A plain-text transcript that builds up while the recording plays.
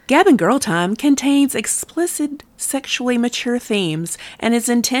Gab and Girl Time contains explicit sexually mature themes and is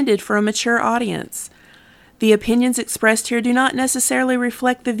intended for a mature audience. The opinions expressed here do not necessarily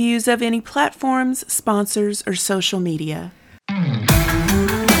reflect the views of any platforms, sponsors, or social media.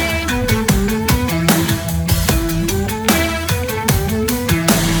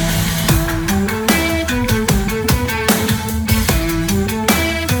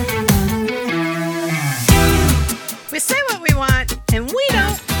 We say what we want, and we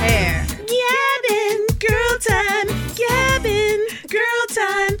don't care. Gabbin' Girl Time, Gabbin' Girl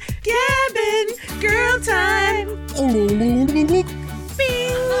Time, Gabbin' Girl Time.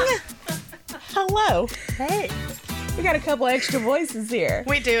 Bing! Hello. Hey. We got a couple extra voices here.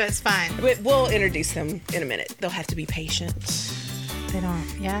 We do, it's fine. We'll introduce them in a minute. They'll have to be patient. They don't,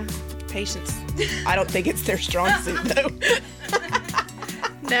 yeah? Patience. I don't think it's their strong suit, though.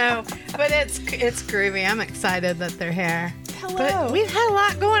 No, but it's groovy. I'm excited that they're here. Hello. But we've had a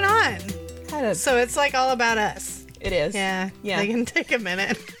lot going on. So it's like all about us. It is. Yeah. Yeah. They can take a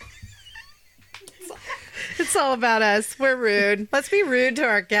minute. It's all about us. We're rude. Let's be rude to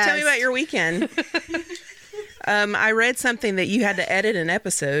our guests. Tell me about your weekend. I read something that you had to edit an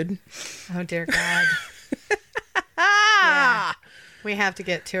episode. Oh, dear God. Yeah. We have to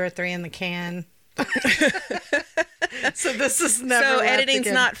get 2 or 3 in the can. So this is never So left editing's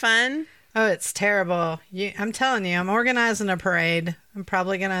again. not fun? Oh, it's terrible. I'm telling you, I'm organizing a parade. I'm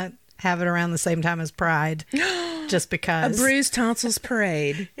probably going to have it around the same time as Pride. Just A because. bruised tonsils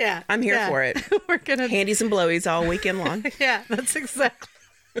parade. Yeah. I'm here yeah. for it. We're going to. Handies and blowies all weekend long. Yeah, that's exactly.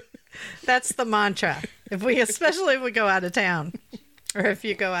 That's the mantra. Especially if we go out of town. Or if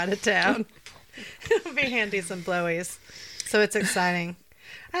you go out of town. It'll be handies and blowies. So it's exciting.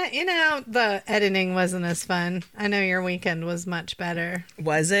 The editing wasn't as fun. I know your weekend was much better.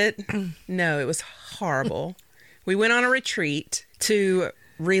 Was it? No, it was horrible. We went on a retreat to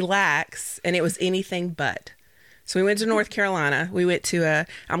relax, and it was anything but. So we went to North Carolina. We went to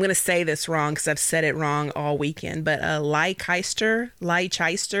I'm going to say this wrong because I've said it wrong all weekend, but Leicester.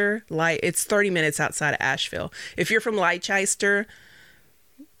 It's 30 minutes outside of Asheville. If you're from Leicester,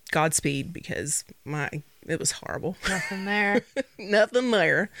 Godspeed, because it was horrible. Nothing there. Nothing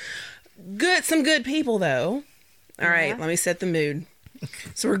there. Some good people though. All right, let me set the mood.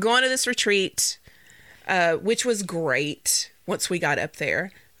 So we're going to this retreat, which was great once we got up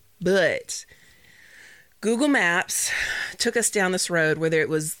there, but Google Maps took us down this road where there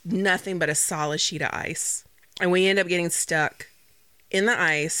was nothing but a solid sheet of ice, and we ended up getting stuck in the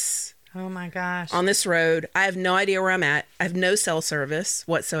ice. Oh my gosh. On this road. I have no idea where I'm at. I have no cell service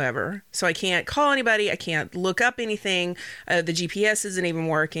whatsoever. So I can't call anybody. I can't look up anything. The GPS isn't even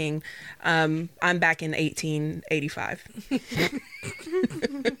working. I'm back in 1885.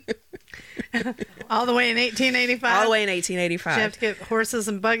 All the way in 1885? All the way in 1885. You have to get horses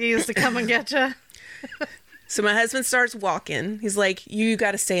and buggies to come and get you? So my husband starts walking. He's like, you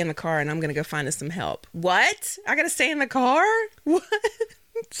got to stay in the car and I'm going to go find us some help. What? I got to stay in the car?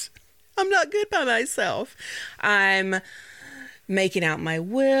 What? I'm not good by myself. I'm making out my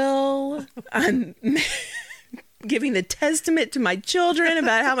will. I'm giving the testament to my children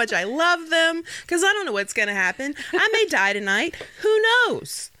about how much I love them because I don't know what's going to happen. I may die tonight. Who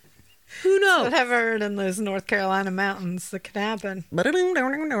knows? Who knows? Whatever in those North Carolina mountains that could happen.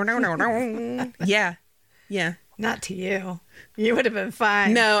 Yeah. Yeah. Not to you. You would have been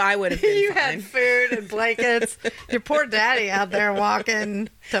fine. No, I would have been You fine. had food and blankets. Your poor daddy out there walking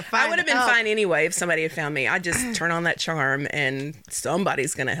to find I would have been help. fine anyway if somebody had found me. I just turn on that charm and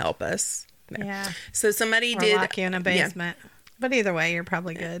somebody's going to help us. No. Yeah. So somebody Or did lock you in a basement. But either way, you're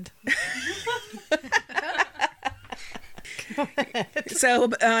probably good. So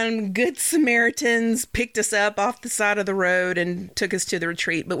Good Samaritans picked us up off the side of the road and took us to the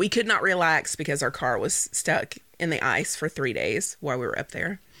retreat, but we could not relax because our car was stuck in the ice for 3 days while we were up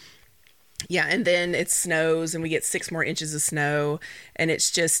there. Yeah, and then it snows and we get 6 more inches of snow, and it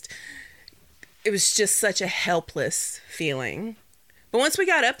was just such a helpless feeling. But once we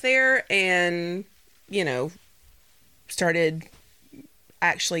got up there and, started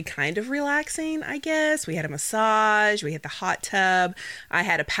actually kind of relaxing, I guess. We had a massage, we had the hot tub. I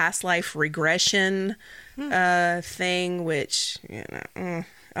had a past life regression thing, which,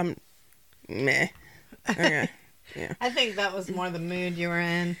 I'm meh. Okay. Yeah. I think that was more the mood you were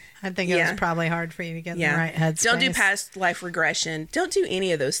in. I think it was probably hard for you to get in the right headspace. Don't do past life regression. Don't do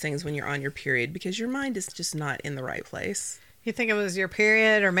any of those things when you're on your period because your mind is just not in the right place. You think it was your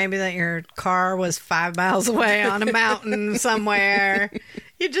period, or maybe that your car was 5 miles away on a mountain somewhere.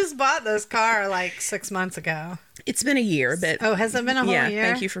 You just bought this car like 6 months ago. It's been a year, but Oh, has it been a whole yeah, year?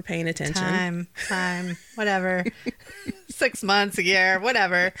 thank you for paying attention. Time, whatever. 6 months, a year,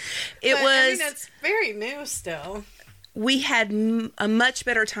 whatever. It But, was. I mean, it's very new still. We had a much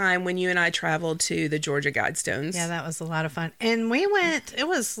better time when you and I traveled to the Georgia Guidestones. Yeah, that was a lot of fun. And we went, it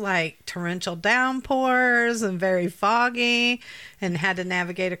was like torrential downpours and very foggy and had to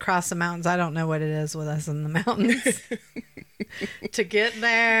navigate across the mountains. I don't know what it is with us in the mountains to get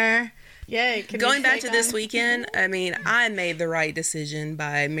there. Yay. Going back to this weekend, I mean, I made the right decision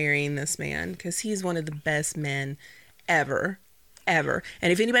by marrying this man because he's one of the best men ever.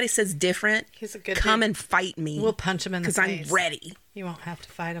 And if anybody says different, He's a good come dude. and fight me. We'll punch him in the because face. I'm ready. You won't have to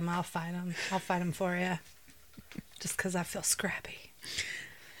fight him. I'll fight him. I'll fight him for you. Just because I feel scrappy.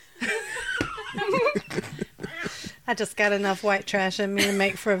 I just got enough white trash in me to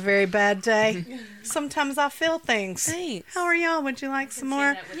make for a very bad day. Sometimes I feel things. Thanks. How are y'all? Would you like some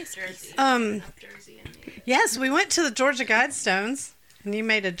more? Jersey. Jersey and me. Yes, we went to the Georgia Guidestones, and you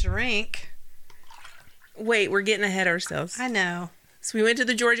made a drink. Wait, we're getting ahead of ourselves. I know. So we went to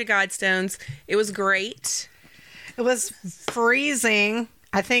the Georgia Guidestones. It was great. It was freezing.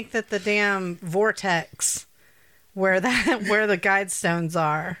 I think that the damn vortex where the Guidestones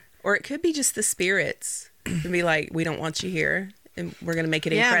are. Or it could be just the spirits. It could be like, we don't want you here. And we're going to make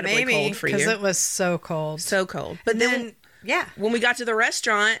it incredibly cold for because you. it was so cold. So cold. But And then yeah. when we got to the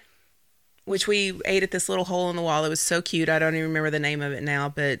restaurant, which we ate at this little hole in the wall, it was so cute. I don't even remember the name of it now,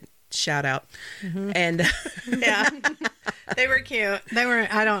 but shout out. Mm-hmm. And Yeah. They were cute. They were,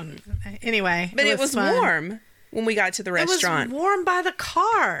 anyway. but it was fun. warm when we got to the restaurant. It was warm by the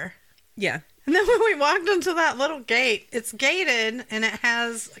car. Yeah. And then when we walked into that little gate, it's gated and it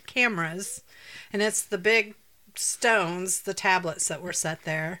has cameras. And it's the big stones, the tablets that were set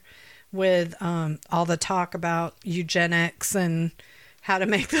there with all the talk about eugenics and how to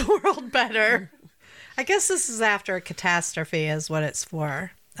make the world better. I guess this is after a catastrophe is what it's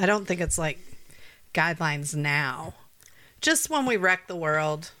for. I don't think it's like guidelines now. Just when we wreck the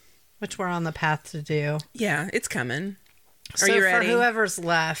world, which we're on the path to do. Yeah, it's coming. Are So you ready? for whoever's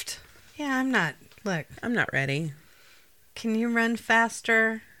left. Yeah, I'm not. Look, I'm not ready. can you run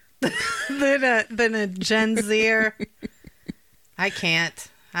faster than a Gen Zer? I can't.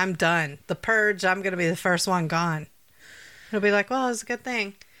 I'm done. The Purge, I'm going to be the first one gone. It'll be like, well, it's a good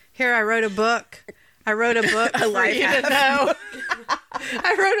thing. Here, I wrote a book. For life you hack. to know.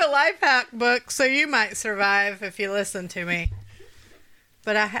 I wrote a life hack book, so you might survive if you listen to me.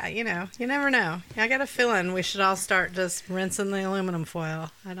 But you never know. I got a feeling we should all start just rinsing the aluminum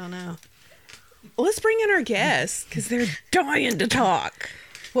foil. I don't know. Let's bring in our guests because they're dying to talk.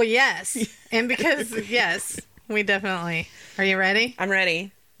 Well, yes. And because, yes, we definitely. Are you ready? I'm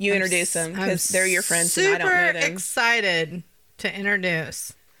ready. You introduce them because they're your friends and I don't know Super them. excited to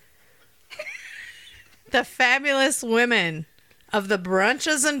introduce the fabulous women of the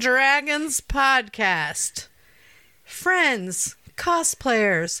Brunches and Dragons podcast. Friends,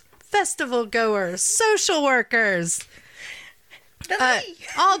 cosplayers, festival goers, social workers,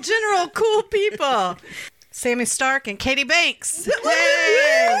 all general cool people. Sammy Stark and Katie Banks.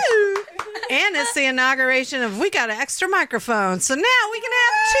 Yay! And it's the inauguration of We Got an Extra Microphone. So now we can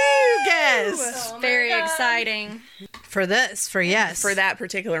have 2 guests. Very exciting. For yes. For that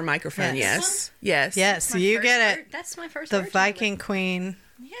particular microphone, yes. Yes. Yes. Yes, you get it. That's my first The version Viking Queen.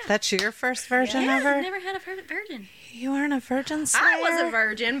 Yeah. That's your first version Yeah, of her? I've never had a virgin. You aren't a virgin slayer? I was a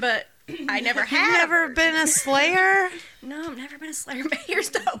virgin, but I never You've had. never been a slayer? No, I've never been a slayer. But here's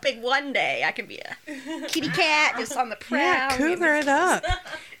to hoping one day I can be a kitty cat just on the prowl. Yeah, cougar it up.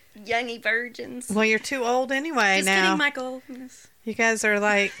 Youngy virgins. Well, you're too old anyway Just now. kidding, Michael. You guys are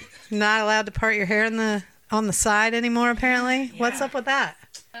like not allowed to part your hair on the side anymore, apparently. What's up with that?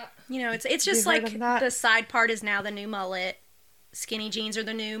 You know, it's just You heard like of that? the side part is now the new mullet. Skinny jeans are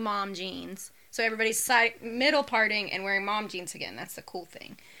the new mom jeans. So everybody's middle parting and wearing mom jeans again. That's the cool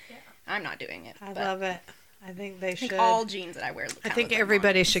thing. Yeah. I'm not doing it. I but love it. I think they I think should. all jeans that I wear. I think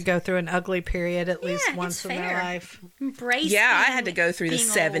everybody should go through an ugly period at least Yeah, once it's in their fair. life. embrace. Yeah, I being- had to go through the being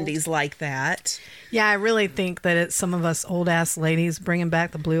 70s like that. Yeah, I really think that it's some of us old ass ladies bringing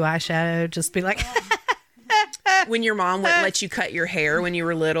back the blue eyeshadow. Just be like, When your mom wouldn't let you cut your hair when you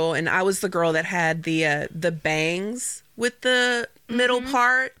were little, and I was the girl that had the bangs with the middle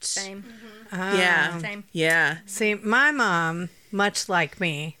part. Same. Yeah. Same. Yeah. see, my mom, much like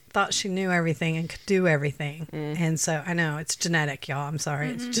me, thought she knew everything and could do everything. And so I know it's genetic, y'all. I'm sorry.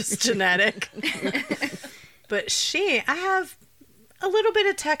 It's just genetic. But I have a little bit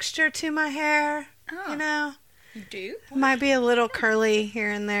of texture to my hair, Oh. you know. You do? Might be a little curly here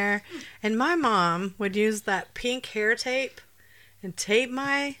and there. And my mom would use that pink hair tape and tape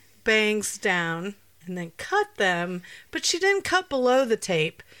my bangs down and then cut them, but she didn't cut below the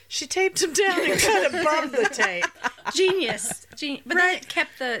tape. She taped them down and cut above the tape. Genius. But then it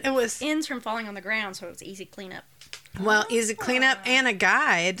kept the It was- ends from falling on the ground, so it was easy cleanup. Well, easy cleanup and a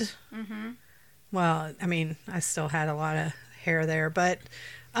guide. Mm-hmm. Well, I mean, I still had a lot of hair there, but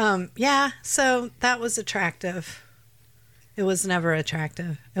yeah, so that was attractive. It was never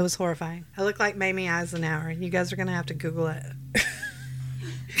attractive. It was horrifying. I look like Mamie Eisenhower. You guys are going to have to Google it.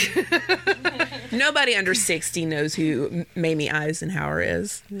 Nobody under 60 knows who Mamie Eisenhower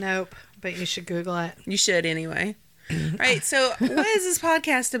is. Nope, but you should Google it. You should anyway. All right, so what is this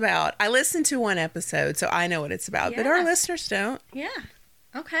podcast about? I listened to one episode, so I know what it's about, but our Yeah. listeners don't. Yeah.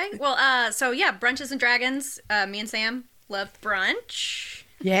 Okay. Well, so yeah, Brunches and Dragons. Me and Sam love brunch.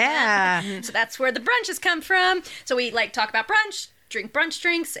 Yeah. So that's where the brunches come from. So we like talk about brunch, drink brunch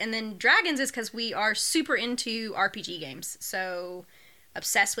drinks, and then dragons is because we are super into RPG games. So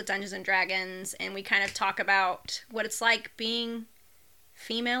obsessed with Dungeons and Dragons, and we kind of talk about what it's like being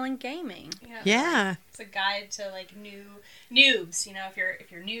female in gaming. Yeah. It's a guide to like noobs. You know, if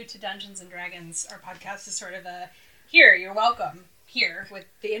you're new to Dungeons and Dragons, our podcast is sort of a you're welcome here with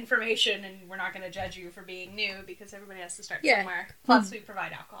the information, and we're not going to judge you for being new because everybody has to start Yeah. somewhere. Plus, we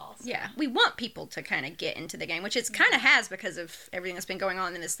provide alcohol. So. Yeah, we want people to kind of get into the game, which it's kind of has because of everything that's been going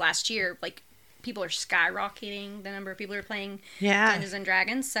on in this last year. Like, people are skyrocketing the number of people who are playing Yeah. Dungeons and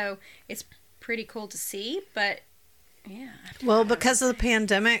Dragons, so it's pretty cool to see. But yeah, Well, because of the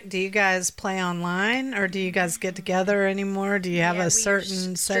pandemic, do you guys play online or do you guys get together anymore? Do you have Yeah, we a are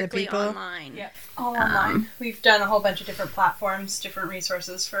certain set of strictly people? online. Yep, all online. We've done a whole bunch of different platforms, different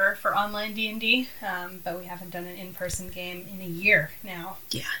resources for online D&D, but we haven't done an in-person game in a year now.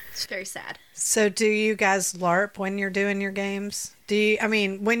 Yeah, it's very sad. So do you guys LARP when you're doing your games?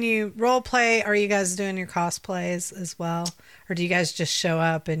 When you role play, are you guys doing your cosplays as well? Or do you guys just show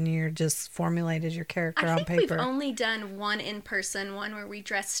up and you're just formulated your character I on think paper? we've only done one in person, one where we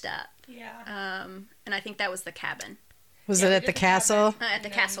dressed up, Yeah. and I think that was the cabin. Was Yeah, it we at the did the castle? At the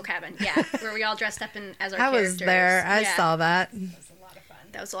castle cabin, yeah, where we all dressed up as our I characters. was there. I Yeah. saw that. It was a lot of fun.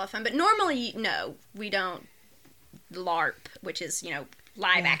 That was a lot of fun. But normally, no, we don't LARP, which is,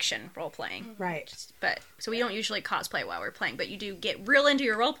 live action role playing. Right. But so we don't usually cosplay while we're playing, but you do get real into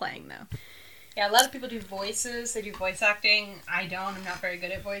your role playing though. Yeah, a lot of people do voices. They do voice acting. I don't. I'm not very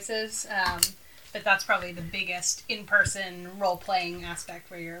good at voices. But that's probably the biggest in-person role-playing aspect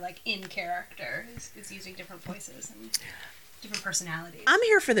where you're, like, in character is using different voices and different personalities. I'm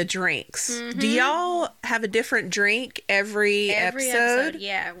here for the drinks. Do y'all have a different drink every episode?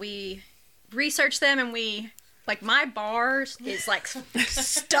 Yeah, we research them and my bar is like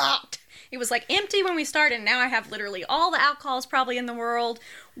stocked. It was like empty when we started, and now I have literally all the alcohols probably in the world.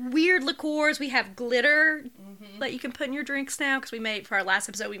 Weird liqueurs. We have glitter that you can put in your drinks now because for our last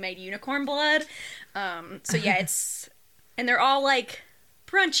episode, we made unicorn blood. So yeah, and they're all like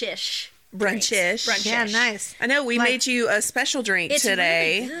brunchish. Brunchish. Brunchish. Yeah, nice. I know we made you a special drink It's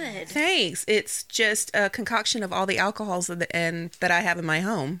today. really good. Thanks. It's just a concoction of all the alcohols that I have in my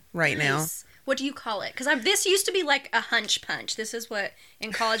home right now. Nice. What do you call it? Because this used to be like a hunch punch. This is what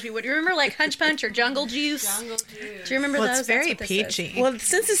in college we would. You remember like hunch punch or jungle juice? Jungle juice. Do you remember Well, those? it's very That's what this is. peachy. Well,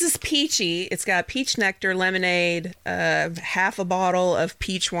 since this is peachy, it's got peach nectar, lemonade, half a bottle of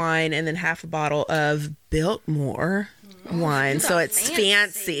peach wine, and then half a bottle of Biltmore wine. So it's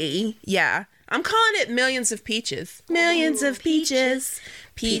fancy. Yeah. I'm calling it Millions of Peaches. Millions of peaches.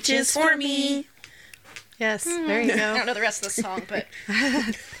 Peaches for me. Yes, there you I go. don't know the rest of the song, but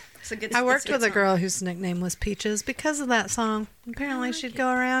it's a good. I worked it's with a good girl whose nickname was Peaches because of that song. Apparently, she'd go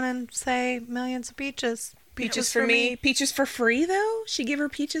around and say millions of peaches. Peaches for me. Peaches for free, though? She give her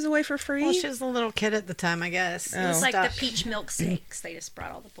peaches away for free? Well, she was a little kid at the time, I guess. song. It's like Stuff. the peach milkshakes. They just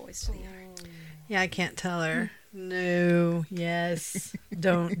brought all the boys to the yard. Yeah, I can't tell her. No, yes,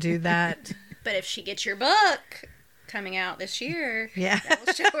 don't do that. But if she gets your book coming out this year, Yeah. that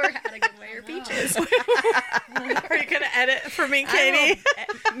will show her how to give away her peaches. Are you going to edit for me, Katie?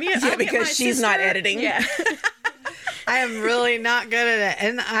 Yeah, because she's not editing. Yeah. I am really not good at it.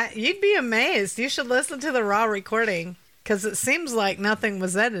 And you'd be amazed. You should listen to the raw recording because it seems like nothing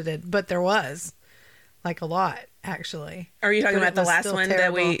was edited, but there was. Like a lot, actually. Are you talking But it about the was last still one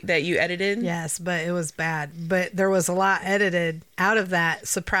terrible. that you edited? Yes, but it was bad. But there was a lot edited out of that.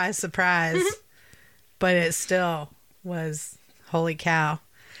 Surprise, surprise. But it still was, holy cow.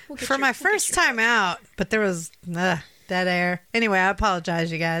 For my first time out, but there Dead air. Anyway, I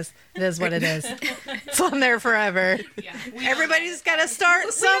apologize, you guys. It is what it is. It's on there forever. Yeah. Everybody's got to start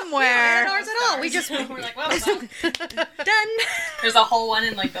Not somewhere. ours at all. We just We're like, well, done. done. There's a whole one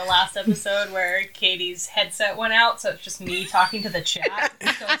in like the last episode where Katie's headset went out, so it's just me talking to the chat.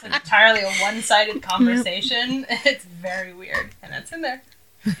 So it's entirely a one-sided conversation. It's very weird, and that's in there.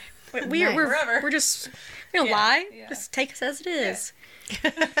 We're Forever. just we don't Yeah, lie. yeah. Just take us as it is.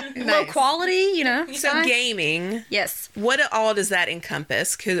 Low Nice. quality, you know. So fine. gaming, Yes. what all does that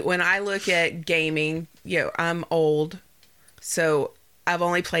encompass? Because when I look at gaming, I'm old, so I've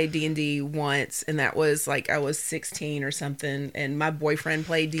only played D&D once, and that was like I was 16 or something, and my boyfriend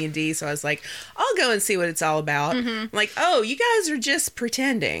played D&D, so I was like, I'll go and see what it's all about. I'm like, oh, you guys are just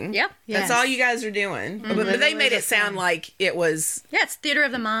pretending. Yep. That's Yes. all you guys are doing. But they Literally made it just sound like it was Yeah, it's theater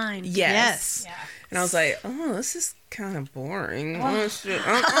of the mind. yes. Yeah. And I was like, oh, this is kind of boring. Oh, shit.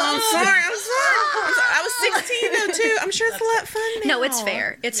 I'm sorry. I was 16 though too. I'm sure it's a lot of fun now. No, it's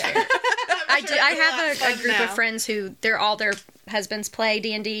fair. It's fair. I have a group of friends who all their husbands play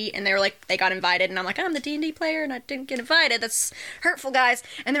D&D, and they were like, they got invited, and I'm like, I'm the D&D player, and I didn't get invited. That's hurtful, guys.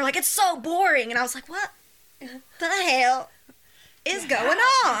 And they're like, it's so boring. And I was like, what the hell is going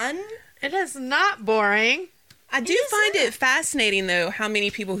on? It is not boring. I do find it fascinating though how many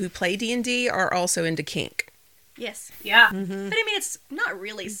people who play D&D are also into kink. Yes. Yeah. But I mean, it's not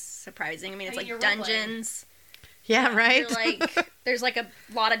really surprising. I mean, it's Hey, like you're role-playing. dungeons. Yeah, right? You're like, there's a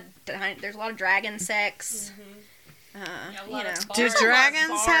lot of dragon sex. Yeah, a You lot know. of Do bars, dragons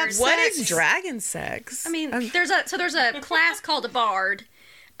bars. have What sex? is dragon sex? I mean, there's a class called a bard,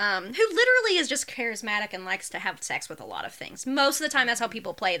 who literally is just charismatic and likes to have sex with a lot of things. Most of the time, that's how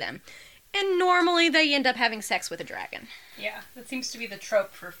people play them. And normally, they end up having sex with a dragon. Yeah, that seems to be the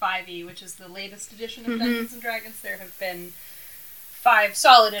trope for 5e, which is the latest edition of Dungeons and Dragons. There have been 5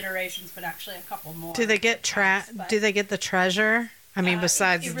 solid iterations, but actually a couple more. Do they get but- Do they get the treasure? I mean,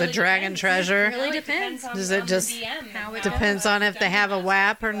 besides it the really dragon depends. treasure, Really depends. on, Does it on just- the DM and how it depends on if they have a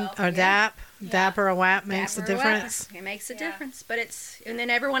WAP or DAP. DAP or a WAP makes a Dapper or what? difference. It makes a Yeah. difference. But and then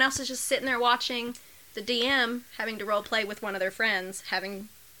everyone else is just sitting there watching the DM having to role play with one of their friends having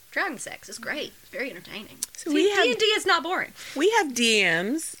dragon sex. It's great. It's very entertaining. So we have- D&D is not boring. we have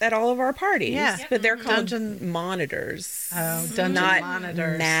DMs at all of our parties, Yeah. but they're called Dungeon- monitors. Oh, dungeon not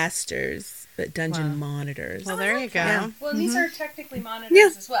monitors. masters, but dungeon Wow. monitors. Well, there you go. Yeah. Well, these are technically monitors Yeah.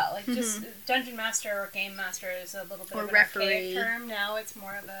 as well. Like just dungeon master or game master is a little bit Or of an referee. archaic term. Now it's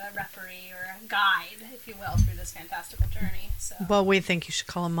more of a referee or a guide, if you will, through this fantastical journey. So Well, we think you should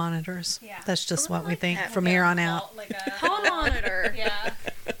call them monitors. Yeah. That's just Oh, I what we like think that. from here on out. Like a Hall monitor. yeah,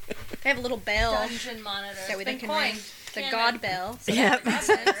 They have a little bell dungeon monitor. that they Been can coined. ring. The Canon. god bell. So Yep. That's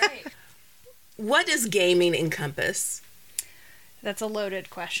right. What does gaming encompass? That's a loaded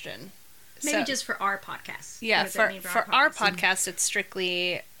question. maybe So- just for our podcast. Yeah, What does that for mean our podcast? podcast, it's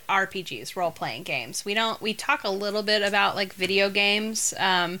strictly RPGs, role playing games. We talk a little bit about like video games,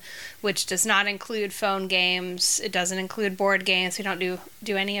 which does not include phone games. It doesn't include board games. We don't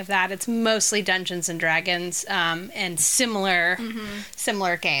do any of that. It's mostly Dungeons and Dragons and similar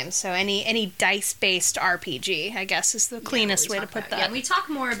games. So any dice based RPG, I guess, is the cleanest way to put that. Yeah, and we talk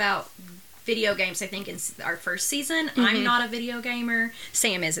more about video games, I think, in our first season. I'm not a video gamer.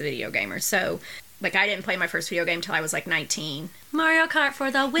 Sam is a video gamer. So, like, I didn't play my first video game until I was, like, 19. Mario Kart for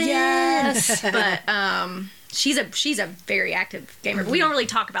the win! Yes. But, she's a very active gamer. But we don't really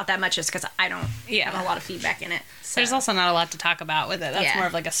talk about that much just because I don't have a lot of feedback in it. So. There's also not a lot to talk about with it. That's Yeah. more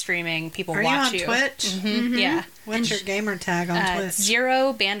of like a streaming. People Are you watch on Twitch? Yeah. What's your gamer tag on Twitch?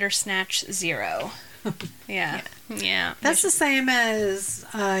 Zero Bandersnatch 0. Yeah. Yeah. That's the same as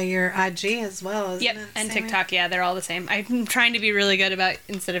your IG as well, isn't Yep, it? and Sammy? TikTok, yeah, they're all the same. I'm trying to be really good about,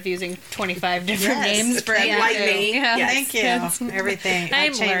 instead of using 25 different Yes, names for like everything. me. Yeah. Yes. Thank you. Everything. I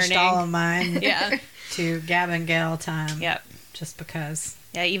I'm changed learning. all of mine Yeah. to Gavin Gale time. Yep. Just because.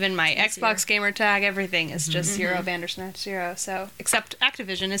 Yeah, even my Xbox gamer tag, everything is just Zero Bandersnatch 0. So, except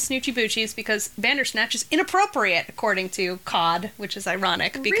Activision is Snoochie Boochies because Bandersnatch is inappropriate according to COD, which is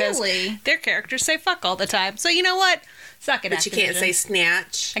ironic because Really? their characters say fuck all the time. So, you know what? Suck it, But you can't Activision. say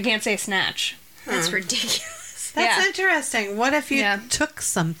snatch. I can't say snatch. That's ridiculous. That's Yeah. interesting. What if you Yeah. took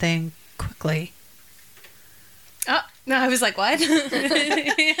something quickly? Oh, no, I was like, what?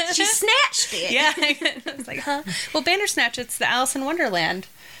 She snatched it. Yeah, I was like, huh? Well, Bandersnatch, it's the Alice in Wonderland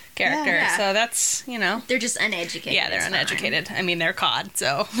character, Yeah. so that's, you know, They're just uneducated. yeah, they're It's fine. uneducated. I mean, they're COD,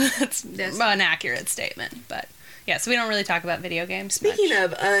 so that's an accurate statement. But yeah, so we don't really talk about video games. Speaking much.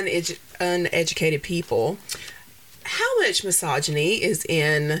 of uneducated people, how much misogyny is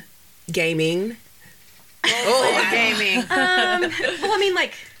in gaming? Gaming. Well, I mean,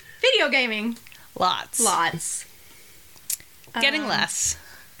 like, video gaming, Lots. lots. Getting less,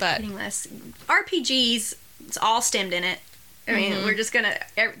 but Getting less. RPGs, it's all stemmed in it. I mean, we're just gonna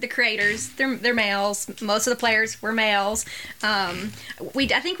the creators. They're males. Most of the players were males. I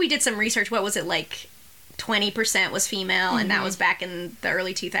think we did some research. What was it like? 20% was female, and that was back in the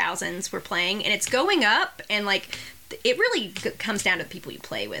early 2000s. We're playing, and it's going up. And like, it really comes down to the people you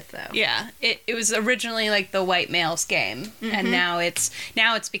play with, though. yeah, it was originally like the white males game, and now it's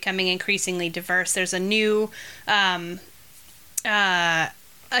becoming increasingly diverse. There's a new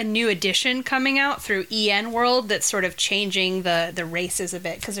edition coming out through EN World that's sort of changing the races a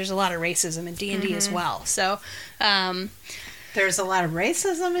bit, because there's a lot of racism in D&D as well. So There's a lot of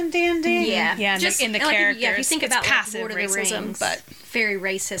racism in D&D. Yeah, Yeah, in the characters. If you think It's about passive like, Lord of the racism, Rings, but- very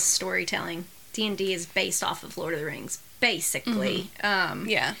racist storytelling. D&D is based off of Lord of the Rings, basically.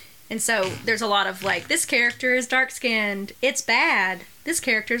 yeah. And so there's a lot of like, this character is dark skinned, it's bad. This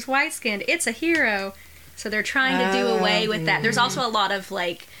character is white skinned, it's a hero. So they're trying to do away with that. There's also a lot of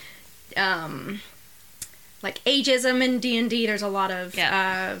like ageism in D&D. There's a lot of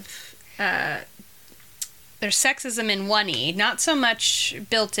There's sexism in 1E, not so much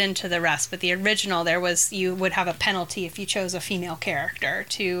built into the rest, but the original, you would have a penalty if you chose a female character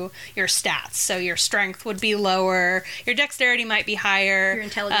to your stats. So your strength would be lower, your dexterity might be higher, Your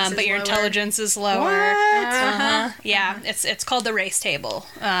intelligence is but your lower. intelligence is lower. What? Yeah, it's called the race table,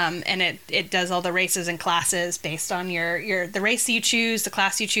 and it does all the races and classes based on the race you choose, the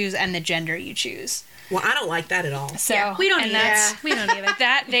class you choose, and the gender you choose. Well, I don't like that at all. So Yeah, we don't and either. that's- We don't either.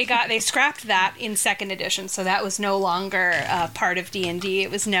 that they scrapped that in 2nd edition, so that was no longer part of D&D.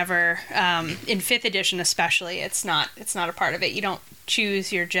 It was never in 5th edition, especially. It's not a part of it. You don't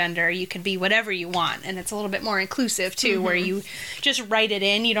choose your gender. You can be whatever you want, and it's a little bit more inclusive too, where you just write it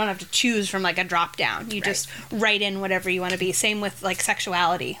in. You don't have to choose from like a drop down. You just write in whatever you want to be. Same with like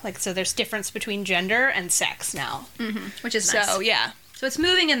sexuality. Like, so there's difference between gender and sex now. Which is nice. So yeah, So it's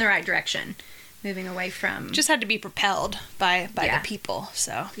moving in the right direction. Moving away from... just had to be propelled by Yeah. the people.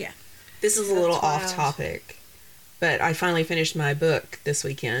 So yeah. This is a little wild. off topic, but I finally finished my book this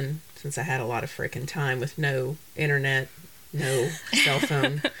weekend since I had a lot of frickin' time with no internet, no cell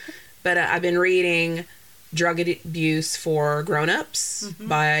phone. But I've been reading Drug Abuse for Grown-Ups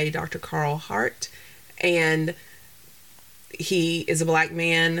by Dr. Carl Hart. And he is a black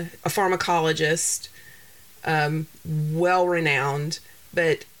man, a pharmacologist, well-renowned,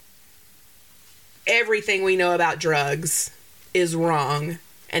 but everything we know about drugs is wrong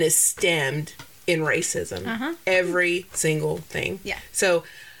and is stemmed in racism. Every single thing. Yeah. So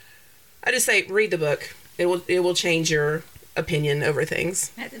I just say read the book. It will change your opinion over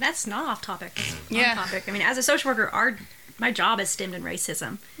things. That's not off topic. That's Yeah. on topic. I mean, as a social worker, my job is stemmed in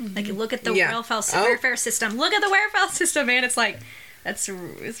racism. Like, look at the Yeah. welfare system. Look at the welfare system, man. It's like, it's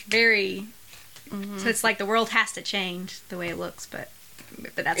very... So it's like the world has to change the way it looks, but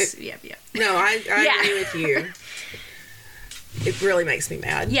that's... yeah. No, I Yeah. agree with you. It really makes me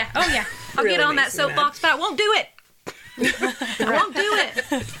mad. Yeah. Oh, yeah. I'll Really get on that makes me mad. soapbox, but I won't do it. I won't do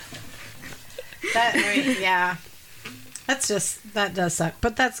it. Yeah. That does suck.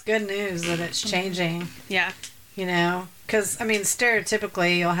 But that's good news that it's changing, yeah. you know? Because, I mean,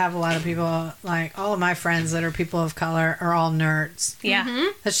 stereotypically, you'll have a lot of people, like, all of my friends that are people of color are all nerds.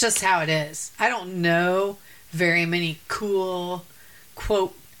 Yeah. That's just how it is. I don't know very many cool,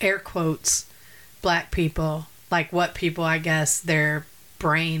 quote, air quotes, black people. Like what people, I guess, their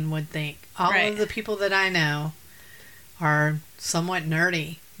brain would think. All Right. of the people that I know are somewhat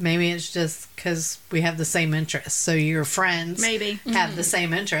nerdy. Maybe it's just because we have the same interests. So your friends Maybe. have the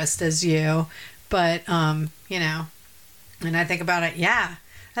same interest as you. But, you know, and I think about it, yeah,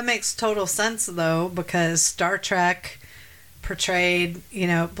 that makes total sense, though, because Star Trek portrayed, you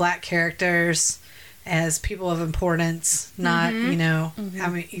know, black characters as people of importance, not, you know, I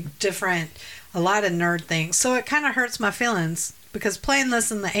mean, different, a lot of nerd things. So it kind of hurts my feelings because playing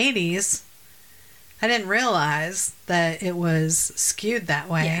this in the 80s, I didn't realize that it was skewed that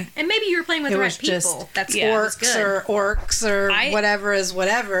way. Yeah. And maybe you were playing with It the right was just people. That's Yeah. that's good. orcs or I- whatever is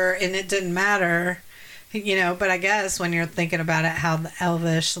whatever, and it didn't matter, you know. But I guess when you're thinking about it, how the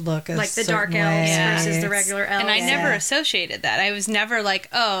elvish look is Like the dark elves versus the regular elves. And I never Yeah. associated that. I was never like,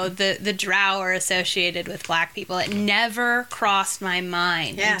 oh, the drow are associated with black people. It never crossed my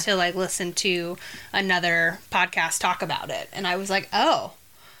mind Yeah. until I listened to another podcast talk about it. And I was like, oh,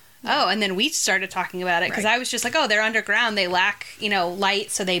 and then we started talking about it because Right. I was just like, oh, they're underground. They lack, you know, light,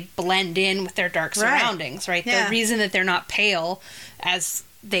 so they blend in with their dark Right. surroundings, right? Yeah. The reason that they're not pale as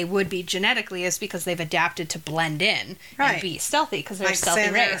they would be genetically is because they've adapted to blend in Right. and be stealthy because they're a like stealthy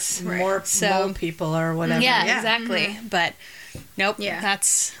saying they're race. more So- mole people or whatever. Yeah, exactly. But nope. Yeah.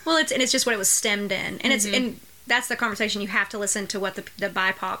 That's Well, it's just what it was stemmed in, and it's and that's the conversation. You have to listen to what the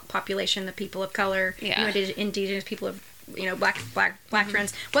BIPOC population, the people of color, Yeah. indigenous people of, black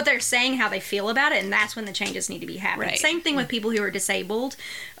friends, what they're saying, how they feel about it, and that's when the changes need to be happening. Right. Same thing with people who are disabled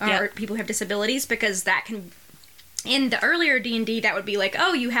or Yep. people who have disabilities, because that can, in the earlier D&D, that would be like,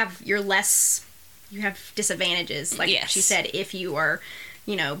 oh, you have disadvantages, like Yes. she said, if you are,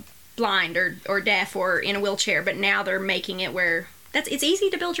 blind or deaf or in a wheelchair. But now they're making it where it's easy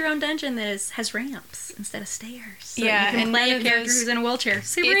to build your own dungeon that has ramps instead of stairs. So Yeah, you can and play none a of character those- who's in a wheelchair.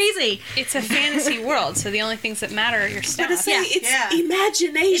 Super It's- easy. It's a fantasy world, so the only things that matter are your But it's, stats. it's Yeah.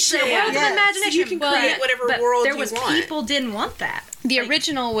 imagination. It's a world of Yes. imagination. So you can create whatever but world there you was want. people didn't want that. The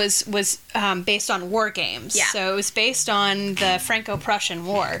original was based on war games. Yeah. So it was based on the Franco-Prussian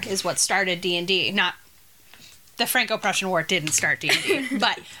War is what started D&D. Not the Franco-Prussian War didn't start D&D,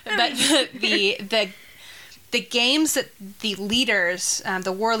 but the games that the leaders,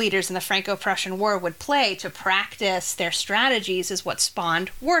 the war leaders in the Franco-Prussian War would play to practice their strategies is what spawned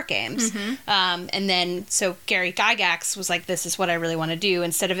war games. And then, so Gary Gygax was like, this is what I really want to do.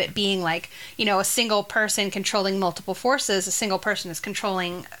 Instead of it being like, a single person controlling multiple forces, a single person is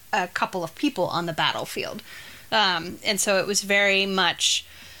controlling a couple of people on the battlefield. And so it was very much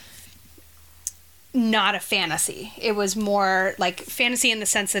not a fantasy. It was more like fantasy in the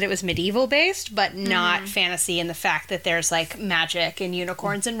sense that it was medieval based, but not fantasy in the fact that there's like magic and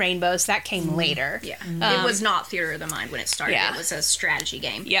unicorns and rainbows. That came later. Yeah. It was not Theater of the Mind when it started. Yeah. It was a strategy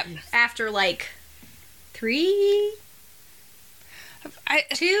game. Yep. After like 3 I,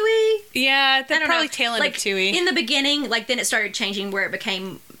 2E? yeah, I the don't probably know. tail end like, of 2E. In the beginning, like then it started changing where it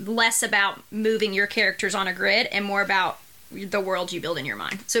became less about moving your characters on a grid and more about the world you build in your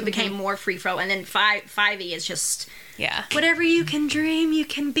mind. So it became more free flow. And then 5E is just Yeah. whatever you can dream, you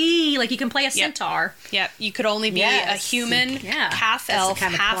can be. Like you can play a centaur. Yep. You could only be Yes. a human, Yeah. half That's the elf,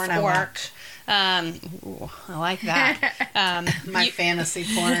 kind of half porn I orc. watch. Ooh, I like that. My fantasy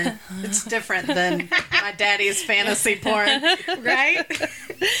porn. It's different than my daddy's fantasy porn, right?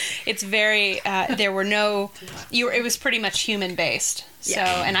 It's very there were no it was pretty much human based. So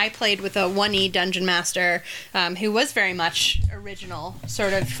Yeah. and I played with a 1E dungeon master who was very much original,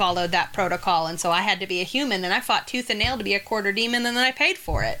 sort of followed that protocol, and so I had to be a human, and I fought tooth and nail to be a quarter demon, and then I paid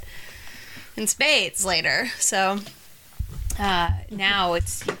for it in spades later. So now you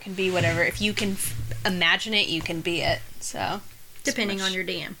can be whatever. If you can imagine it, you can be it. So Depending on your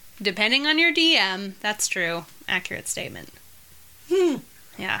DM. depending on your DM, that's true. Accurate statement.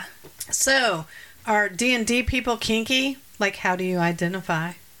 Yeah. So, are D&D people kinky? Like, how do you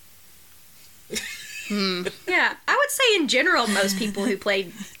identify? Yeah, I would say in general, most people who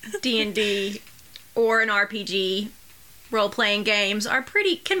play D&D or an RPG role-playing games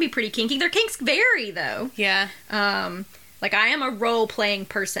can be pretty kinky. Their kinks vary, though. Yeah. Like, I am a role-playing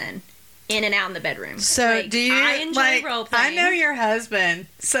person in and out in the bedroom. So, Like, do you I enjoy like? role-playing. I know your husband.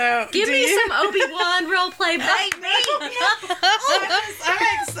 So, Give do me you- some Obi-Wan role-play, baby.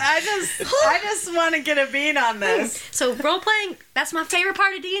 I just want to get a beat on this. So role-playing, that's my favorite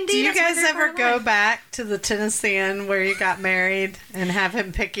part of D&D. Do you That's my guys favorite ever part of go life. back to the Tennessean where you got married and have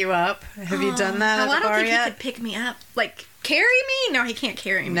him pick you up? Have you done that Oh, at I a don't bar think yet? he could pick me up. Like, carry me? No, he can't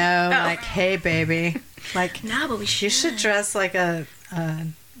carry me. No, Oh. like, hey, baby. Like, No, but we should. you should dress like a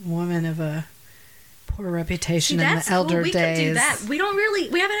woman of a poor reputation in the elder cool. We days. could do that. We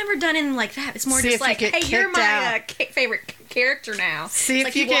haven't ever done anything like that. It's more See just if you like, get hey, you're kicked my out. favorite character now. See It's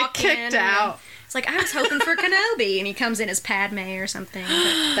if like you get walk kicked in, out. It's like, I was hoping for Kenobi, and he comes in as Padme or something.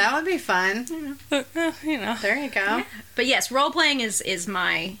 That would be fun. You know. There you go. But yes, role-playing is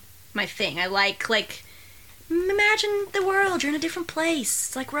my thing. I like, imagine the world. You're in a different place.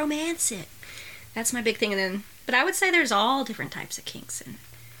 It's like romance it. That's my big thing. And then, but I would say there's all different types of kinks. And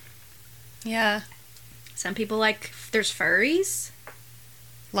Yeah. some people there's furries.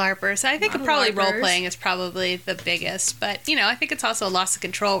 LARPers. I think Lot of probably LARPers. role playing is probably the biggest, but I think it's also a loss of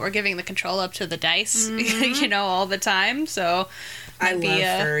control. We're giving the control up to the dice, all the time. So I might love be,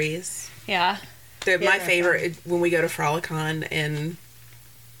 furries. yeah, They're my they're favorite when we go to Frolicon and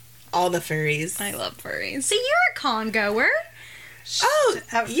all the furries. I love furries. See, you're a con goer. Oh,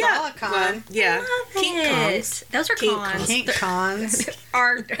 At yeah. Frolicon. Well, yeah. Love Kink it. cons. Those are Kink cons. cons. Kink cons.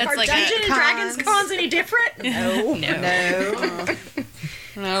 Are like Dungeons and cons. Dragons cons any different? No. No.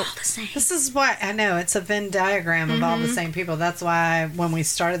 Nope. The same. This is why I know it's a Venn diagram of all the same people. That's why when we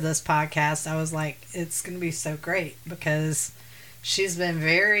started this podcast, I was like, it's going to be so great because she's been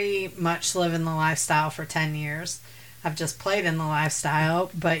very much living the lifestyle for 10 years. I've just played in the lifestyle,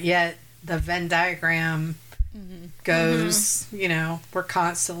 but yet the Venn diagram goes, we're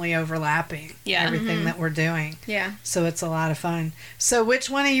constantly overlapping everything that we're doing. Yeah. So it's a lot of fun. So which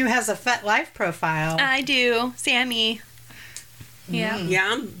one of you has a FetLife profile? I do. Sammy. Yeah. Yeah,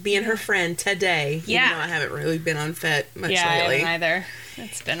 I'm being her friend today. Yeah. Even though I haven't really been on Fet much Yeah, I lately. haven't either.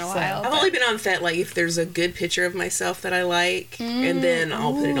 It's been a while. I've only been on Fet like if there's a good picture of myself that I like, and then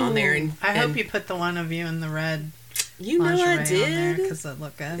I'll put it on there. And I hope you put the one of you in the red you know lingerie I did. because it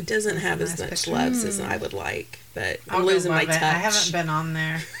looked good. It doesn't That's have a as nice much picture. loves as I would like, but I'll I'm go losing my love it. touch. I haven't been on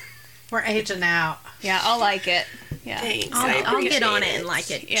there. We're aging out. Yeah, I'll like it. Yeah. Thanks. I I'll get on appreciate it and like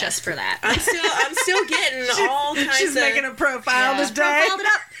it Yeah. just for that. I'm still getting all kinds She's of. making a profile Yeah. today. Profiled it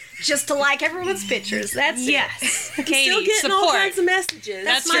up just to like everyone's pictures. That's it. Yes. still Katie, getting all support. kinds of messages.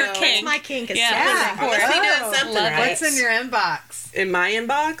 That's so- your That's king. my kink. Is Yeah. Yeah. support. I must be doing something Love it. right. What's in your inbox? In my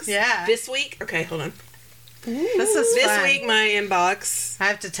inbox? Yeah. This week? Okay, hold on. This is This fun. week, my inbox. I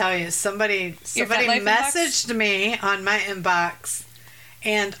have to tell you, somebody FetLife inbox? messaged me on my inbox,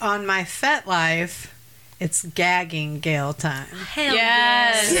 and on my FetLife, it's gagging Gail time. Hell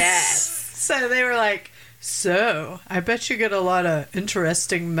Yes. Yes. So they were like, "So I bet you get a lot of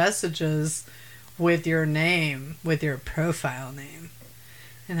interesting messages with your name, with your profile name."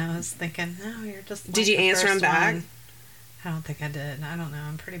 And I was thinking, "No, you're just." Did you the answer 'em first back? one." I don't think I did. I don't know.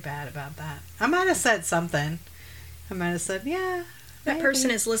 I'm pretty bad about that. I might have said something. I might have said, "Yeah." That maybe." person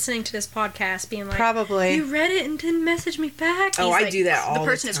is listening to this podcast being like, Probably. you read it and didn't message me back. Oh, He's I like- do that all The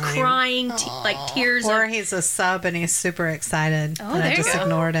person the is time. crying, like tears. Or Of, he's a sub and he's super excited. Oh, and I there you just go.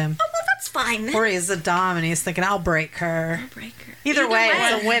 ignored him. oh, well, that's fine then. Or he's a dom and he's thinking, I'll break her. Breaker. Either way,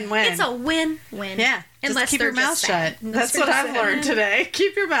 it's a win-win. It's a win-win. Yeah. Unless just keep they're your mouth just sad. shut. That's what I've learned today.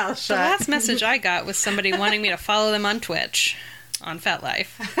 Keep your mouth The shut. last message I got was somebody wanting me to follow them on Twitch on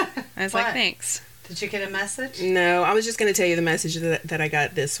FetLife. I was What? like, thanks. Did you get a message? No, I was just going to tell you the message that I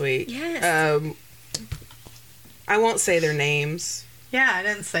got this week. Yes. I won't say their names, Yeah, I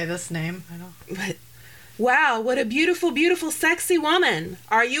didn't say this name. I don't. but wow, what a beautiful, beautiful, sexy woman.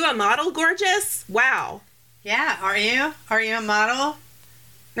 Are you a model, gorgeous? Wow. Yeah, are you? Are you a model?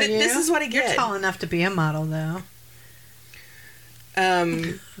 Are This you? is what I You're get. tall enough to be a model, though.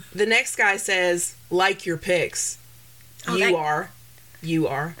 The next guy says, like your pics. Oh, you that- are. You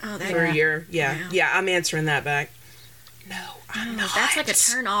are. Oh, that- For Yeah. your, yeah. Yeah. Yeah, I'm answering that back. No, I'm not. That's like a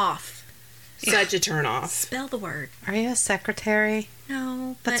turn off. Such a turn off. Spell the word. Are you a secretary?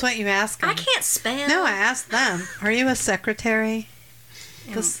 No. That's but what you asked them. I can't spell. No, I asked them. Are you a secretary?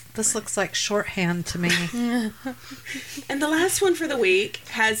 This looks like shorthand to me. And the last one for the week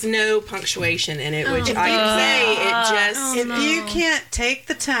has no punctuation in it, which Oh, I can say it just. If you can't take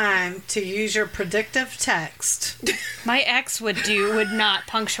the time to use your predictive text, My ex would not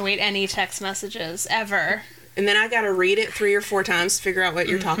punctuate any text messages ever. And then I got to read it 3 or 4 times to figure out what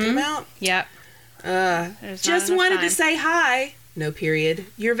you're talking about. Yep. There's not Just enough wanted time. to say hi. No period.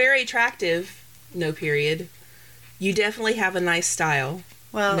 You're very attractive. No period. You definitely have a nice style.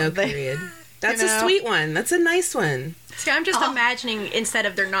 well, No they- period. That's know. a sweet one. That's a nice one. See, I'm just imagining instead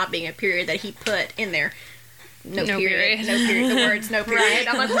of there not being a period that he put in there. No, No period. period. No period. The words no period.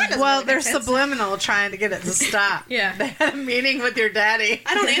 I'm like, well, that doesn't well, really they're make sense. subliminal, trying to get it to stop. Yeah. They had a meeting with your daddy.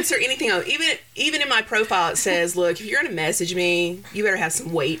 I don't answer anything else. Even in my profile, it says, "Look, if you're going to message me, you better have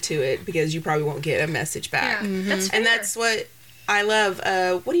some weight to it because you probably won't get a message back." Yeah, that's fair. And that's what I love.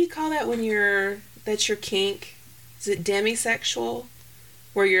 What do you call that when that's your kink? Is it demisexual?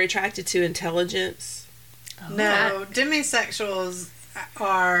 Where you're attracted to intelligence? No, demisexuals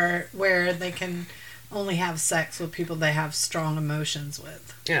are where they can only have sex with people they have strong emotions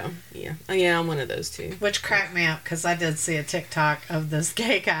with. Oh, yeah. Oh, yeah, I'm one of those too. Which cracked me up because I did see a TikTok of this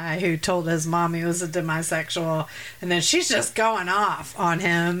gay guy who told his mom he was a demisexual, and then she's just going off on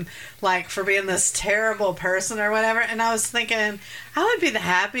him like for being this terrible person or whatever. And I was thinking, I would be the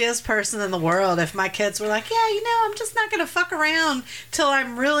happiest person in the world if my kids were like, yeah, I'm just not going to fuck around till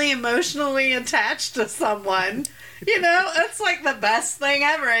I'm really emotionally attached to someone. It's like the best thing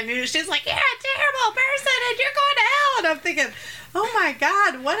ever. And she's like, you're a terrible person and you're going to hell. And I'm thinking, oh my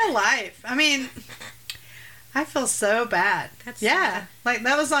God, what a life. I mean, I feel so bad. That's yeah. sad. Like,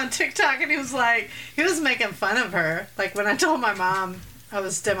 that was on TikTok and he was making fun of her. Like, when I told my mom I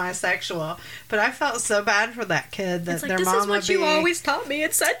was demisexual. But I felt so bad for that kid that It's like, their this mom is what would be... you always taught me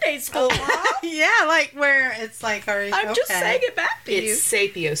at Sunday school, Mom. Yeah, like, where it's like, are you I'm okay? just saying it back to you. It's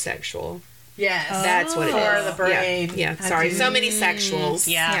sapiosexual. Yes. That's what it For is. the brain. Yeah. I Sorry. do. So many sexuals.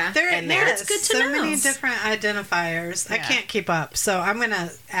 Yeah. There, And there. yes, It's good to so know. many different identifiers. I Yeah. can't keep up, so I'm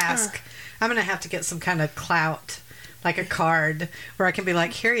gonna ask. I'm gonna have to get some kind of clout, like a card, where I can be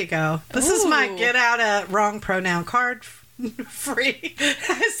like, "Here you go. This is my Ooh. get out a wrong pronoun card free.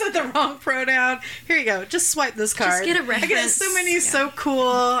 I said the wrong pronoun. Here you go. Just swipe this card. get a I get reference. so many so cool.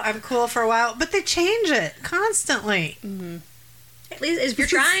 I'm cool for a while, but they change it constantly. At least if you're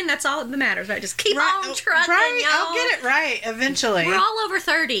trying, that's all that matters, right? Just keep on trucking, right. y'all. I'll get it right eventually. We're all over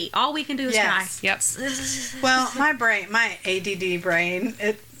 30. All we can do is Yes. try. Yep. Well, my ADD brain,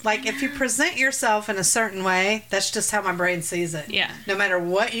 like if you present yourself in a certain way, that's just how my brain sees it. Yeah. No matter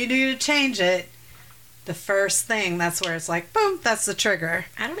what you do to change it, the first thing, that's where it's like, boom, that's the trigger.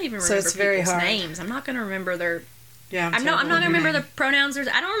 I don't even So remember it's very people's hard. names. I'm not going to remember their. Yeah, I'm not going to remember the pronouns. I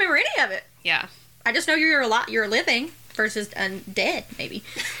don't remember any of it. Yeah. I just know you're living versus dead. Maybe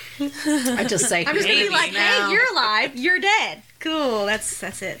I just say I'm just going to be humans like, now. hey, you're alive. You're dead. Cool. That's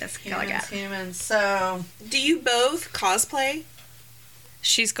it. That's all I got. Humans. So Do you both cosplay?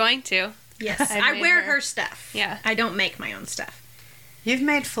 She's going to. Yes, I've I made wear her. her stuff. Yeah. I don't make my own stuff. you've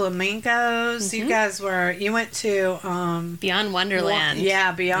made flamingos. You guys you went to Beyond Wonderland.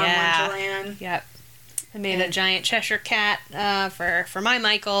 Yeah, Beyond Yeah. Wonderland. Yep. I made a giant Cheshire cat for my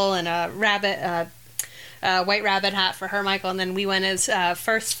Michael and a rabbit, white rabbit hat for her Michael, and then we went as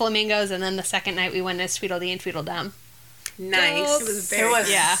first flamingos, and then the second night we went as Tweedledee and Tweedledum. Nice. It was It was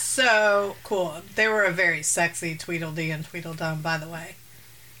Yeah. so cool. They were a very sexy Tweedledee and Tweedledum, by the way.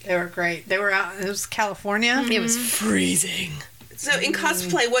 They were great. They were out. It was California. It was freezing. So in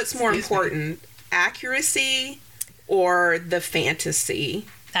cosplay, what's more important, accuracy or the fantasy?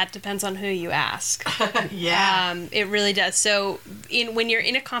 That depends on who you ask. Yeah. It really does. So, when you're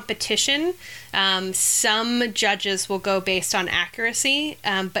in a competition, some judges will go based on accuracy,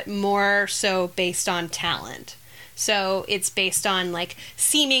 but more so based on talent. So it's based on like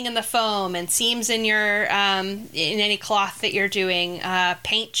seaming in the foam and seams in your in any cloth that you're doing,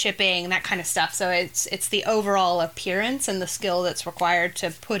 paint chipping, that kind of stuff. So it's the overall appearance and the skill that's required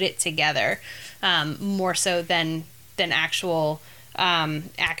to put it together, more so than actual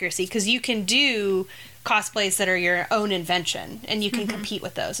accuracy, because you can do cosplays that are your own invention and you can compete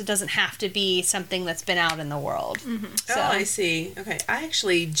with those. It doesn't have to be something that's been out in the world. So, Oh, I see. Okay. I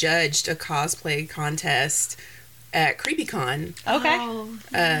actually judged a cosplay contest at CreepyCon, okay. Oh,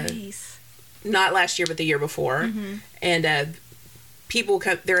 nice. not last year, but the year before. And people,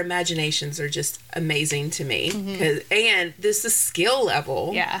 their imaginations are just amazing to me. And this is skill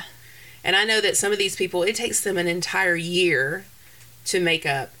level. Yeah. And I know that some of these people, it takes them an entire year to make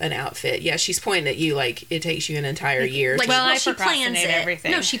up an outfit. Yeah, she's pointing at you like it takes you an entire year. Like, Well, I she plans procrastinate it.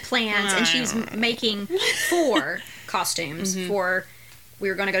 everything. No, she plans, and she was making 4 costumes for. We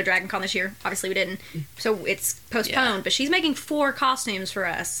were going to go to Dragon Con this year. Obviously, we didn't. So it's postponed. Yeah. But she's making 4 costumes for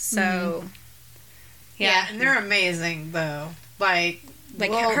us. So Yeah, and they're amazing though. Like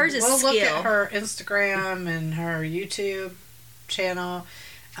hers is we'll look skill. at her Instagram and her YouTube channel,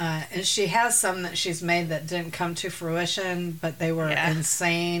 and she has some that she's made that didn't come to fruition, but they were Yeah.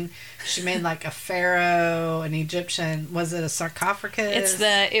 insane. She made like a pharaoh, an Egyptian. Was it a sarcophagus?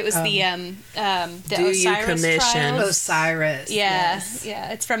 It was the Do you Osiris commission? trials. Osiris. Yeah, yes.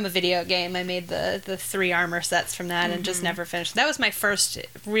 yeah, it's from a video game. I made the 3 armor sets from that and just never finished. That was my first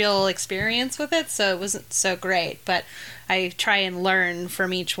real experience with it, so it wasn't so great, but I try and learn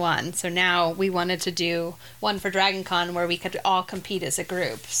from each one. So now we wanted to do one for Dragon Con where we could all compete as a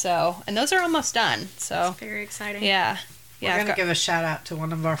group. So, and those are almost done. So, very exciting. yeah. We're Yeah. gonna give a shout out to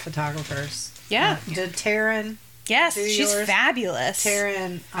one of our photographers. Yeah. Did Taryn? Yes, do she's yours. fabulous.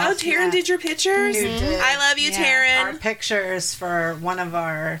 Taryn. Oh, Taryn did your pictures? You did. I love you, Yeah. Our Taryn. pictures for one of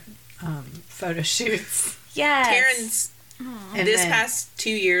our photo shoots. Yes. Taryn's And this then- past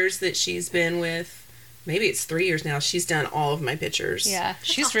 2 years that she's been with, maybe it's 3 years now, she's done all of my pictures. Yeah,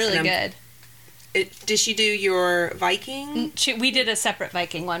 she's really And good. Did she do your Viking? We did a separate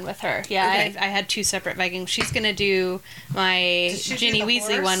Viking one with her. Yeah, Okay. I had 2 separate Vikings. She's gonna do my Did she do Ginny the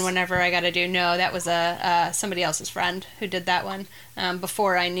Weasley horse? one whenever I got to do. No, that was somebody else's friend who did that one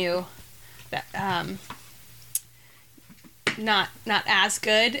before I knew that. Not as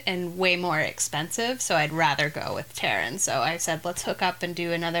good and way more expensive, so I'd rather go with Taryn. So I said, let's hook up and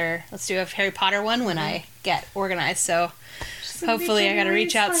let's do a Harry Potter one when I get organized. So hopefully I got to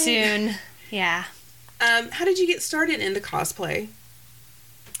reach out soon. Yeah. How did you get started into cosplay?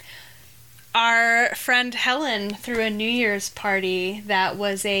 Our friend Helen threw a New Year's party that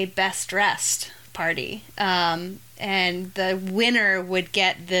was a best dressed party. And the winner would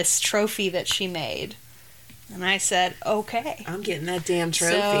get this trophy that she made. And I said, okay. I'm getting that damn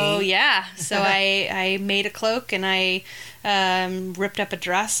trophy. So, yeah. So I made a cloak and I ripped up a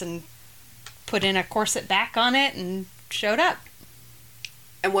dress and put in a corset back on it and showed up.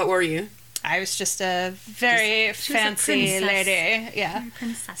 And what were you? I was just a very was a fancy princess. lady. Yeah.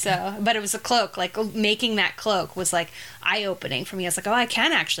 Princess. So, but it was a cloak. Like making that cloak was like eye opening for me. I was like, oh, I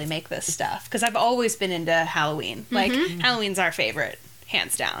can actually make this stuff because I've always been into Halloween. Like Halloween's our favorite,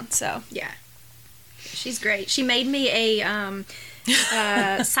 hands down. So Yeah. She's great. She made me a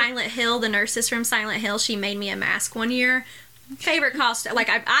Silent Hill, the nurses from Silent Hill. She made me a mask one year. Favorite costume. Like,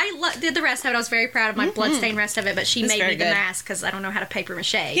 did the rest of it. I was very proud of my bloodstained rest of it, but she It's made very me the good. mask because I don't know how to paper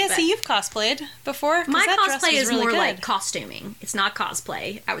mache. yeah. but So you've cosplayed before. 'Cause my that dress cosplay was is really more good. like costuming. It's not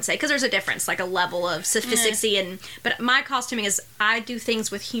cosplay, I would say, because there's a difference, like a level of sophisticacy. But my costuming is I do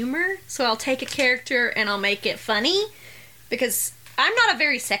things with humor. So I'll take a character and I'll make it funny because I'm not a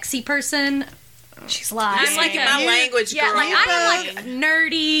very sexy person. She's lying. I'm like My language, Yeah, girl. like I am like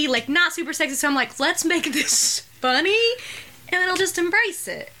nerdy, like not super sexy. So I'm like, let's make this funny, and then I'll just embrace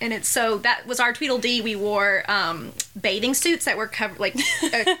it. And it's so that was our Tweedledee. We wore bathing suits that were covered like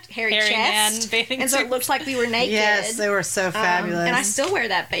a hairy Hairy man chest, bathing and so it suits. looks like we were naked. Yes, they were so fabulous. And I still wear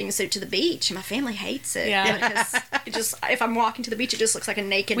that bathing suit to the beach. And my family hates it. Yeah. because it just if I'm walking to the beach, it just looks like a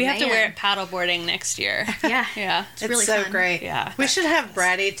naked. We have to man. wear it paddleboarding next year. Yeah, Yeah. it's it's really so fun. great. Yeah. We should have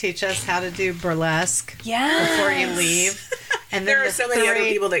Bratty teach us how to do burlesque Yeah. before you leave. And There then are the so many other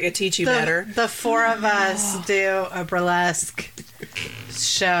three- people that could teach you better. The four of us do a burlesque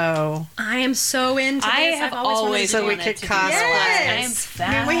show. I am so into this. I I've have always wanted always to So we wanted could to do cosplay. burlesque. I am Yes.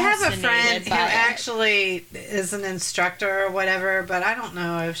 I mean, we have a fascinated friend who by it. actually is an instructor or whatever, but I don't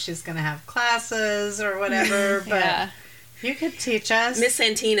know if she's going to have classes or whatever. But Yeah. you could teach us. Miss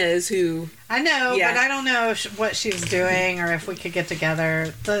Santina is who. I know, Yeah. but I don't know what she's doing or if we could get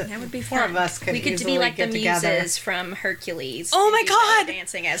together. That would be four fun. of us could we could easily be like the get together. muses from Hercules. Oh and my do belly God!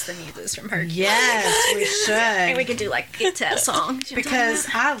 Dancing as the muses from Hercules. Yes, we should. And we could do like get to a song. Because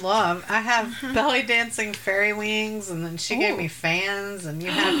I have belly dancing fairy wings, and then she gave me fans, and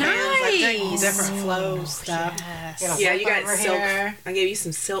you have fans. I did Nice. different flow stuff. Yes. Got a Yeah, whip you got over silk. here. I gave you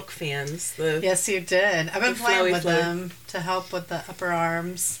some silk fans. The Yes, you did. I've been The playing flowy with flow. them to help with the upper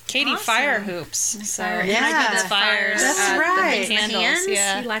arms. Katie Awesome. fire hoops. So Fire- Yeah. and I do the Fires. fires. That's right. The Candles, hands.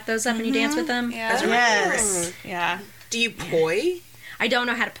 yeah. You light those up and you dance with them. Yeah. Those are my Yes. favorites. Yeah. Do you poi? I don't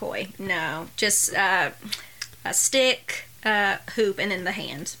know how to poi. No, just a stick, hoop, and then the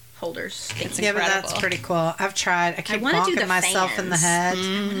hand holders. Things. Yeah, but that's incredible. pretty cool. I've tried. I keep wanna do bonking the myself in the fans. head.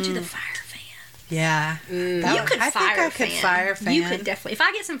 I want to do the fire fan. Yeah. That You would- could I fire think I could fan. fire fan. You could definitely. If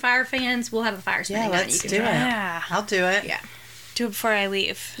I get some fire fans, we'll have a fire spinning Yeah, gun. let's You can do it. try. Yeah. I'll do it. Yeah. Do it before I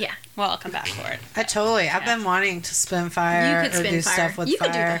leave. Yeah. Well, I'll come back for it. I've been wanting to spin fire You could or spin do fire. stuff with You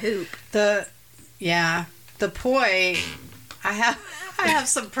fire. could do the hoop. The poi, I have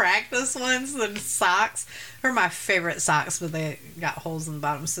some practice ones. The socks are my favorite socks, but they got holes in the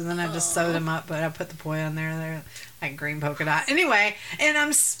bottom. So then I just sewed them up, but I put the poi on there. They're like green polka dot. Anyway, and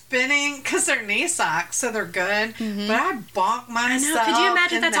I'm spinning because they're knee socks, so they're good. But I bonk myself. Could you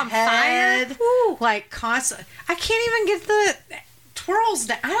imagine in that's the on fire? head, Woo. like constant. I can't even get the twirls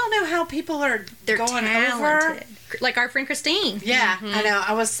down. I don't know how people are They're going talented. over. Like our friend Christine. Yeah, I know.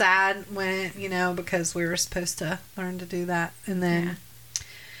 I was sad when, because we were supposed to learn to do that. And then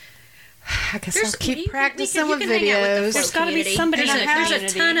I guess I'll keep practicing with videos. There's gotta be somebody There's in a, the there's a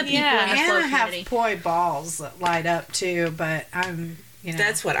community. ton of people Yeah. in the And flow I have community. poi balls that light up too, but I'm,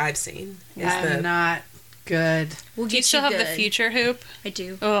 That's what I've seen. Is I'm the, not good. We'll Do you get still have the good. future hoop? I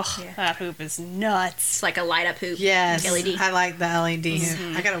do. Ugh, Yeah. that hoop is nuts. It's like a light up hoop. Yes, LED. I like the LED.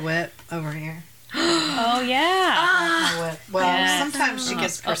 I got a whip over here. Oh yeah. My whip. Well, Yeah. sometimes she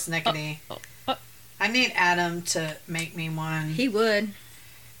gets persnickety. I need Adam to make me one. He would.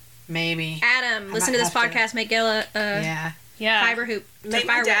 Maybe. Adam, listen might to this have to- podcast. Make Ella a Yeah. Yeah. fiber hoop. make fire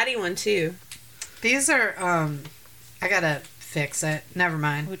my whip. daddy one too. These are I gotta fix it. Never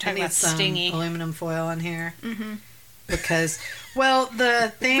mind. We're I talking need about some stingy. aluminum foil in here. Mm-hmm. Because, well,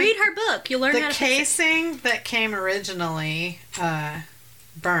 the thing, Read her book. You'll learn the how to fix it. casing that came originally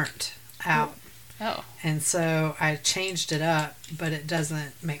burnt out, Oh. and so I changed it up, but it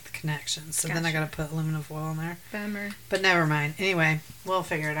doesn't make the connection. So then I gotta put aluminum foil in there. Bummer. But never mind. Anyway, we'll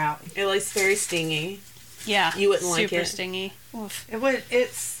figure it out. It looks very stingy. Yeah. You wouldn't like Super it. stingy. Oof. It would.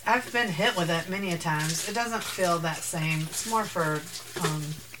 It's. I've been hit with it many a times. It doesn't feel that same. It's more for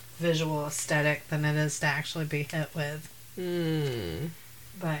visual aesthetic than it is to actually be hit with.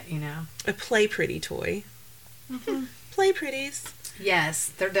 But A play pretty toy. Play pretties.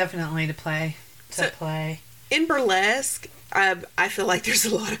 yes, they're definitely to play. So- Play. In burlesque, I feel like there's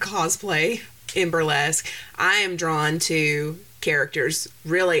a lot of cosplay in burlesque. I am drawn to characters.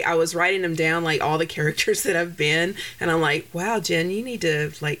 Really, I was writing them down, like all the characters that I've been, and I'm like, wow, Jen, you need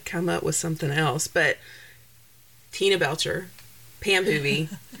to like come up with something else. But Tina Belcher, Pam Poovey.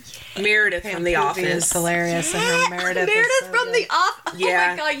 Meredith from The Poovey is Office. hilarious, and her Meredith, Meredith is so from good. The Office. Yeah.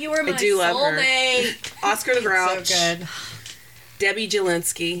 Oh my god, you were my do love her. soulmate. Oscar the So Grouch. good. Debbie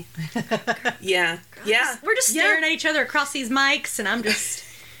Jelinski. Yeah. Yeah. We're just staring at each other across these mics, and I'm just.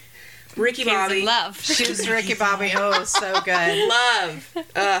 Ricky Kids Bobby. in love. She was Ricky Bobby. Oh, so good.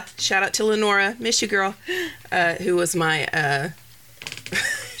 Love. Shout out to Lenora. Miss you, girl. Who was my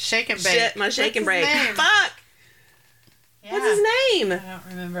Shake and bake. shit, my shake and What's break. his name? Fuck. Yeah. What's his name? I don't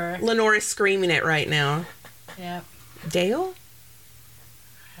remember. Lenora's screaming it right now. Yeah. Dale?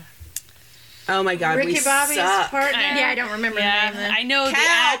 Oh my god, Ricky we Bobby's suck. partner. Yeah, I don't remember the name. Then. I know the Cal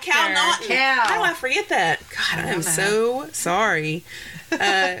actor. Naughton. Cal. How do I forget that? God, I am know. so sorry.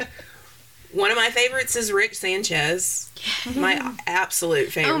 One of my favorites is Rick Sanchez. My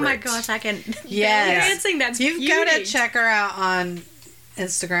absolute favorite. Oh my gosh, I can. Yes. Dancing. That's You've got to beauty. check her out on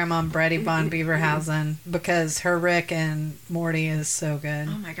Instagram on Brady Von Beaverhausen because her Rick and Morty is so good.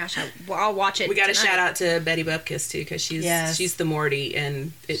 Oh my gosh, I'll watch it. We got to tonight. shout out to Betty Bupkis too because Yes. she's the Morty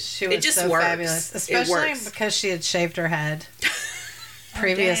and She it was just so works. fabulous, It especially works. because she had shaved her head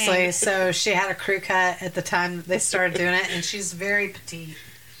previously. So she had a crew cut at the time that they started doing it, and she's very petite,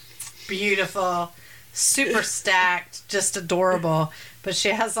 beautiful, super stacked, just adorable. But she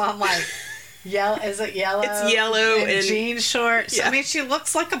has on like yellow. Is it yellow? It's yellow and- jean shorts. Yeah. I mean, she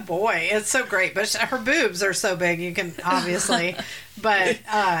looks like a boy. It's so great, but her boobs are so big. You can obviously, but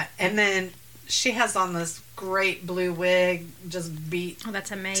and then she has on this great blue wig, just beat Oh,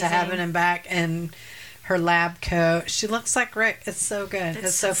 that's amazing. to heaven and back, and her lab coat. She looks like Rick. It's so good.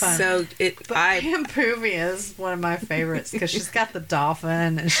 It's so fun. So but Pam Poovey is one of my favorites because she's got the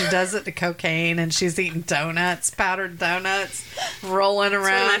dolphin and she does it to cocaine and she's eating donuts, powdered donuts, rolling one of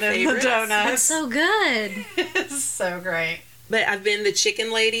around my in the favorites. That's donuts. so good. It's so great. But I've been the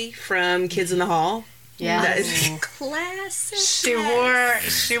chicken lady from Kids in the Hall. Yeah. That is- Classic. She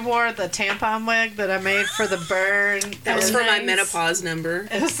wore the tampon wig that I made for the burn. That was And for my things. menopause number.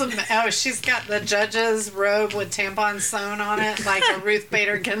 It was she's got the judge's robe with tampons sewn on it, like a Ruth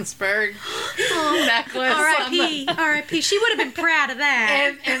Bader Ginsburg necklace. R.I.P. R.I.P. She would have been proud of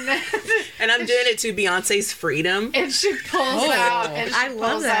that. And And I'm doing it to Beyonce's Freedom. and she pulls out and she I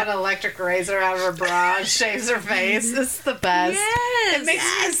love pulls that. out an electric razor out of her bra and shaves her face. It's the best. Yes. It makes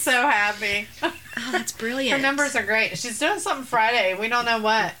me so happy. Oh, that's brilliant. Her numbers are great. She's doing something Friday. We don't know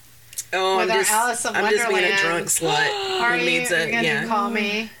what. Oh, With our Alice in I'm just being a Wonderland. drunk slut. Are who you needs a- going to yeah. call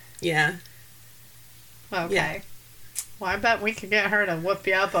me? Yeah. Okay. Yeah. Well, I bet we could get her to whoop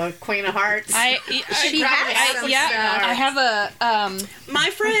you up a Queen of Hearts. I She probably has has some some stuff. I have a My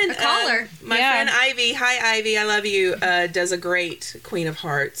friend, caller. my Yeah. friend Ivy, hi Ivy, I love you, does a great Queen of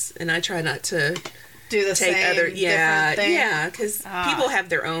Hearts, and I try not to do the take same other, different thing. yeah, because people have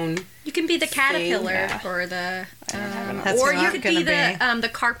their own. You can be the caterpillar Yeah. or the, That's or who you I'm could be gonna the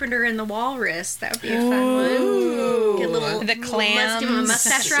carpenter and the walrus. That would be a fun one. Get a little the Let's give him a clams.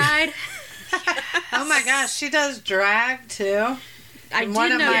 mustache ride. Oh my gosh, she does drag too. I And did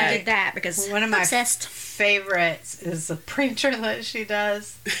one of know my- you did that because One of my obsessed. favorites is the preacher that she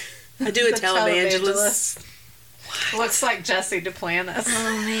does. I do a The televangelist. Looks like Jesse Duplantis.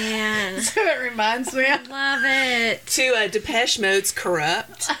 Oh man, That's what it reminds me of. love it. To Depeche Mode's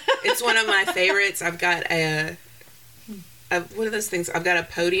 "Corrupt." It's one of my favorites. I've got a what are those things? I've got a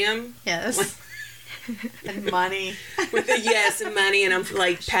podium Yes. And money. with a yes and money, and I'm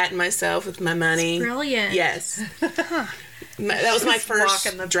like patting myself with my money. Brilliant. Yes. That was my Just first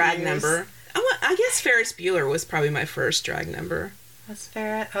walking the drag pews. number. I guess Ferris Bueller was probably my first drag number, That's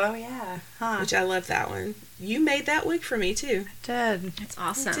fair. Oh yeah. Huh. which I love that one. You made that wig for me too. Did. It's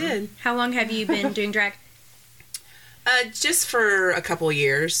awesome. did. How long have you been doing drag? Just for a couple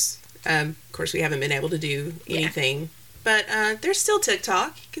years. Of course, we haven't been able to do anything, but there's still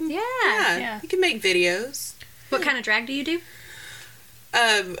TikTok. You can, Yeah. you can make videos. What kind of drag do you do?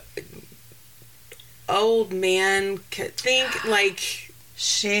 Old man, think like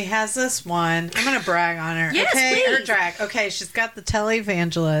She has this one. I'm gonna brag on her. Yes, okay, her please. drag. Okay, she's got the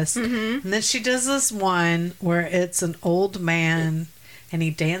televangelist, and then she does this one where it's an old man and he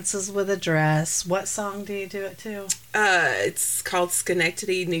dances with a dress. What song do you do it to? it's called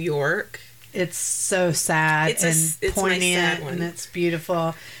Schenectady, New York. It's so sad It's and my poignant, sad one. and it's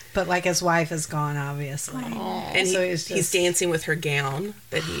beautiful. But like his wife is gone, obviously. And So he's just- dancing with her gown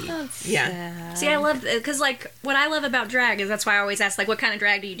that he yeah. See, I love because like what I love about drag is that's why I always ask like what kind of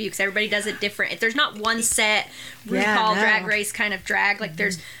drag do you do because everybody does it different. There's not one set RuPaul Yeah, no. Drag Race kind of drag. Like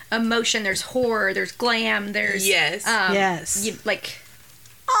there's emotion, there's horror, there's glam, there's Yes. Yes. like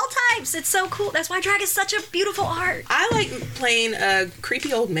all types. It's so cool. That's why drag is such a beautiful art. I like playing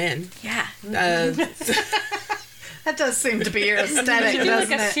creepy old men. Yeah. That does seem to be your You aesthetic, should do like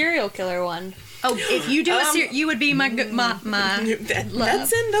doesn't a it? serial killer one. Oh, if you do you would be my That's in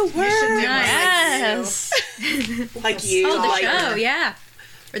the You should do Yes. Like you, Oh, the like, show, yeah.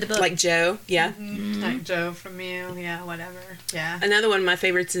 Or the book. like Joe. Yeah. Like Joe from You, yeah, whatever. Yeah. Another one of my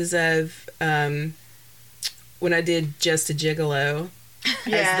favorites is of when I did Just a Gigolo as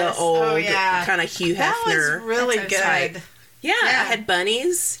the old kind of Hugh That was Hefner. really That's good. type. Yeah, I had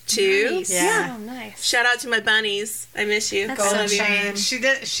bunnies too. Nice. Yeah. Oh, nice. Shout out to my bunnies. I miss you. That's I so love you. Chain.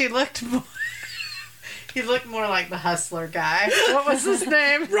 She looked more. He looked more like the hustler guy. What was his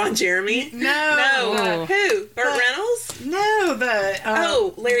name? Ron Jeremy. No. No. Who? Burt Reynolds? No,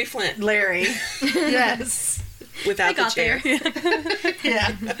 the Larry Flint. Larry. Yes. Without I got the chair. there.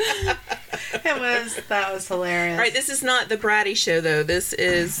 Yeah. That was hilarious. All right, this is not the Bratty show though. This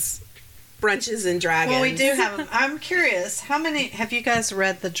is Brunches and Dragons. Well, we do have them. I'm curious, how many have you guys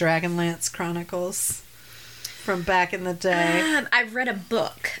read the Dragonlance Chronicles from back in the day? I've read a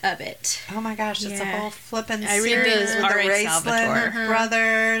book of it. Oh my gosh, it's a Yeah. whole flippin' I read series the with R.A. the Raceland Salvatore.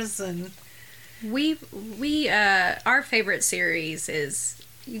 brothers and We our favorite series is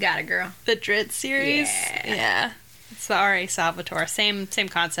You Got It, Girl. The Drit series. Yeah. It's the R.A. Salvatore. Same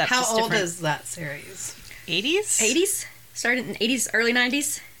concept. how just old different. is that series? 80s? 80s? Started in 80s, early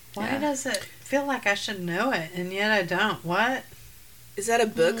 90s. Why Yeah. does it feel like I should know it and yet I don't? What? Is that a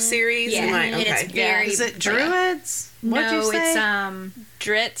book series? Yeah, Am I- and it's okay. very... Is it Druids? What'd No, you say? it's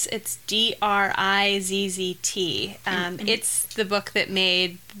Dritz. It's Drizzt. It's the book that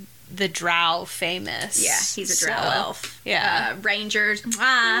made the Drow famous. yeah, he's a drow So, elf. Yeah. Rangers.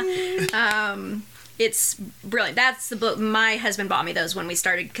 It's brilliant. That's the book. My husband bought me those when we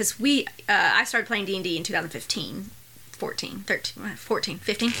started because I started playing D&D in 2015. 14,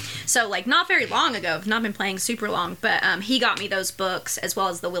 15. So, like, not very long ago. I've not been playing super long, but he got me those books as well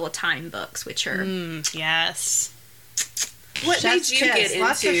as the Wheel of Time books, which are Yes. What Chef's made you kiss. get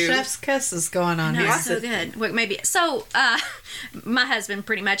Lots of into? chef's kisses going on no, here. it's so good. Well, maybe so. My husband,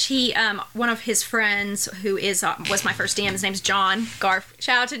 pretty much, he one of his friends who was my first DM. His name's John Garf.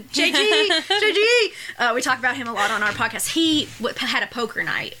 Shout out to JG. JG. We talk about him a lot on our podcast. He had a poker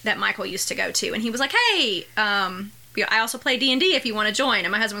night that Michael used to go to, and he was like, "Hey, I also play D&D if you want to join."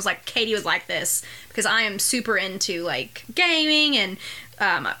 And my husband was like, Katie was like this because I am super into like gaming and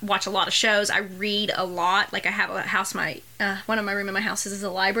I watch a lot of shows. I read a lot. Like I have a house. One of my room in my house is a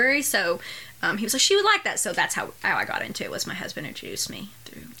library. So he was like, she would like that. So that's how I got into it. Was my husband introduced me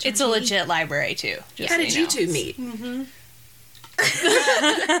through. It's a legit library, too. How did you two meet?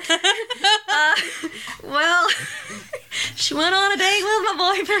 Well, she went on a date with my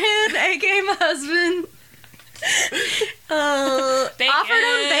boyfriend, aka my husband. Offered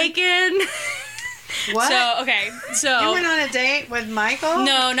him bacon. What? So, okay. you So, went on a date with Michael?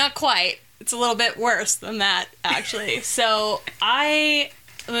 no, not quite. It's a little bit worse than that, actually. So, I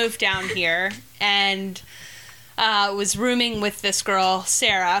moved down here and was rooming with this girl,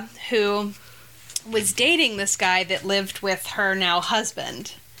 Sarah, who was dating this guy that lived with her now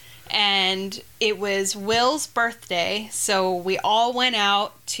husband. And it was Will's birthday, so we all went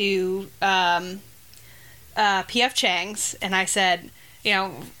out to P.F. Chang's, and I said,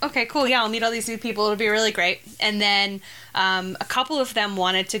 okay, cool, yeah, I'll meet all these new people, it'll be really great. And then a couple of them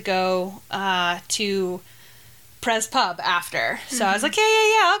wanted to go to Prez Pub after, so I was like, yeah,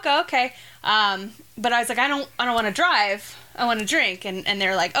 I'll go, okay. But I was like, I don't want to drive, I want to drink. And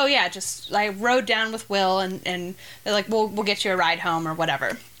they're like, oh yeah, I rode down with Will, and they're like, we'll get you a ride home or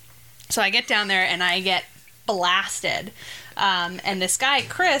whatever. So I get down there and I get blasted. And this guy,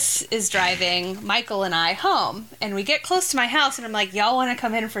 Chris, is driving Michael and I home. And we get close to my house and I'm like, y'all want to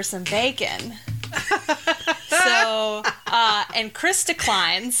come in for some bacon? So, and Chris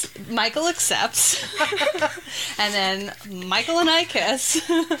declines. Michael accepts. And then Michael and I kiss.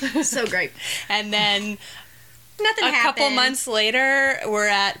 So great. And then Nothing a happened. couple months later, we're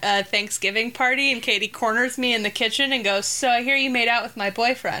at a Thanksgiving party and Katie corners me in the kitchen and goes, so I hear you made out with my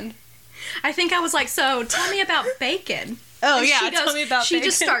boyfriend. I think I was like, so tell me about bacon. Oh, And yeah, she tell me about She bacon.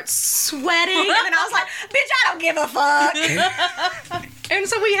 just starts sweating, and then I was like, bitch, I don't give a fuck. And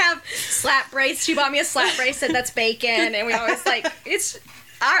so we have slap brace. She bought me a slap bracelet that's bacon, and we always like,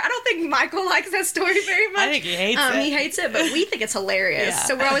 I don't think Michael likes that story very much. I think he hates it. He hates it, but we think it's hilarious. Yeah.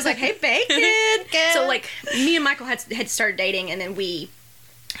 So we're always like, hey, bacon. So like, me and Michael had started dating, and then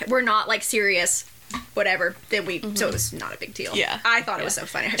we're not like serious. Whatever. Then so it was not a big deal. Yeah. I thought it was so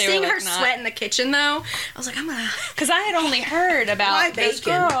funny. They were, Seeing like, her sweat in the kitchen though, I was like, I'm gonna. Because I had only heard Why about this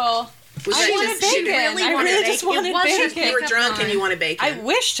bacon? girl Was I that wanted just bacon. I really just wanted bacon. you were drunk and you wanted bacon? I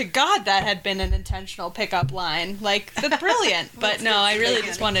wish to God that had been an intentional pickup line. Like, that's brilliant. But no, I really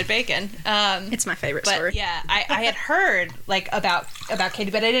just wanted bacon. It's my favorite But story. yeah, I had heard like about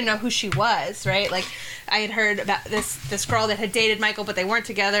Katie, but I didn't know who she was, right? Like, I had heard about this girl that had dated Michael, but they weren't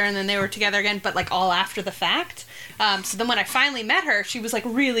together, and then they were together again, but like all after the fact. So then when I finally met her, she was like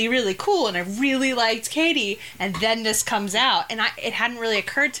really, really cool, and I really liked Katie. And then this comes out, and it hadn't really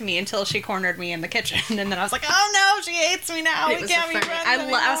occurred to me until she cornered me in the kitchen, and then I was like, oh no, she hates me now. It We was can't so be funny. friends I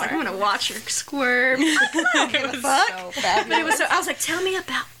was like, I'm anymore." gonna watch her squirm. I don't give a fuck. So fabulous. But it was so. I was like, tell me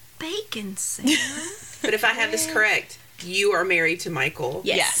about bacon, Sam. But if I have this correct, you are married to Michael.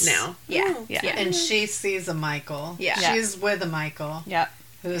 Yes. Now. Yeah. Oh. Yeah. And she sees a Michael. Yeah. She's with a Michael, Yep.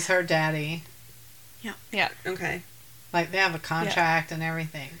 who's her daddy. Yep. Okay. Like, they have a contract and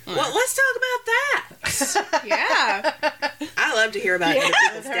everything. Well, let's talk about that. Yeah. I love to hear about other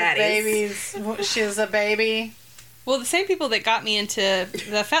people's Her daddies. babies. She's a baby. Well, the same people that got me into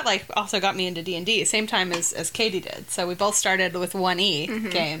the Fet Life also got me into D&D, same time as Katie did. So we both started with 1E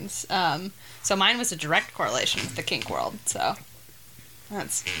games. So mine was a direct correlation with the kink world. So and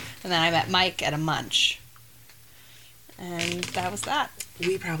then I met Mike at a munch, and that was that.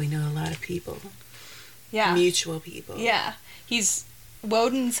 We probably know a lot of people. Yeah, Mutual people. yeah. He's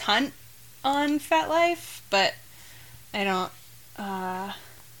Woden's Hunt on Fet Life, but I don't.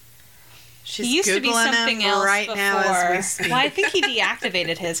 She's He used to be Googling something him else right before. now as we speak. Well, I think he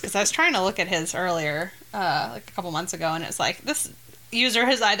deactivated his because I was trying to look at his earlier, like a couple months ago, and it's like this user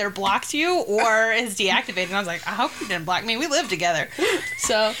has either blocked you or is deactivated. And I was like, I hope he didn't block me. We live together,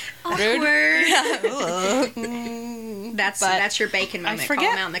 so rude. Awkward. Yeah. That's your bacon moment. Call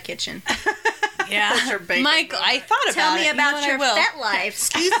forget. him out in the kitchen. Yeah. That's your bacon Michael, I thought about Tell me it. You know about what, I your will. fet life.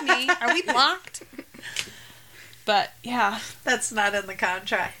 Excuse me. Are we blocked? But yeah, That's not in the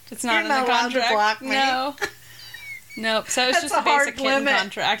contract. it's not You're in not the allowed to contract. block me. No. Nope. So it's That's just a a basic hard kitten limit.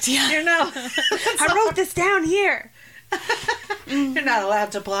 contract. Yeah. You're not. I wrote this down here. You're not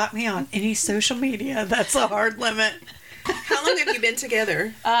allowed to block me on any social media. That's a hard limit. How long have you been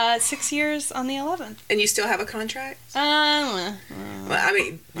together? 6 years on the 11th. And you still have a contract? Uh, Well, I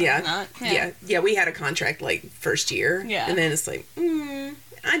mean, yeah. not. Yeah. We had a contract like first year. Yeah. And then it's like,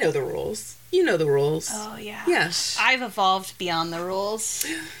 I know the rules. You know the rules. Oh yeah. Yeah. I've evolved beyond the rules.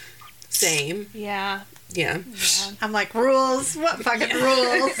 Same. Yeah. Yeah. I'm like, rules? What fucking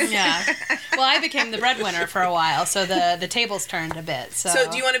rules? Yeah. Well, I became the breadwinner for a while, so the tables turned a bit. So, So,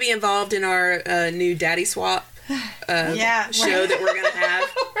 do you want to be involved in our new Daddy Swap Yeah. show that we're going to have?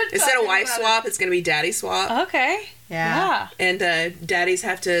 Instead of Wife about it. Swap, it's going to be Daddy Swap. Okay. Yeah. And daddies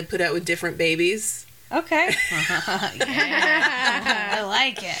have to put up with different babies. Okay. Yeah. I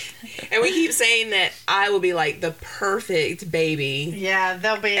like it. And we keep saying that I will be like the perfect baby. Yeah,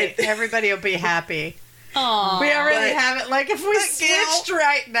 everybody will be happy. Aww. We already But- have it. Like, if we switched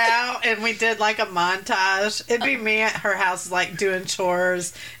right now and we did like a montage, it'd be me at her house, like doing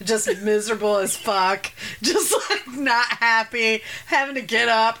chores, just miserable as fuck, just like not happy, having to get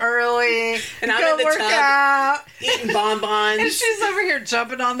up early And I'm go in the work tub. out. Eating bonbons. And she's over here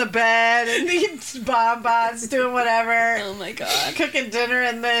jumping on the bed and eating bonbons, doing whatever, Oh my god. cooking dinner,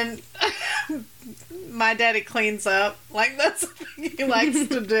 and then my daddy cleans up. Like, that's what he likes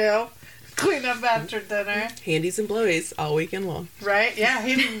to do. Clean up after dinner. Handies and blowies all weekend long. Right? Yeah,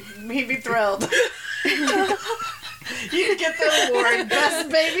 he'd be thrilled. You could get the award, best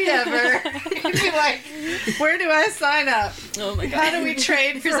baby ever. He'd be like, where do I sign up? Oh my god. How do we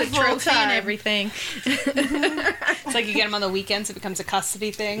trade for Here's a full trophy time? and everything. It's like you get them on the weekends, it becomes a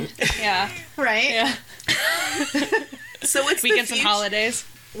custody thing. Yeah. Right? Yeah. So what's Weekends the and future? holidays.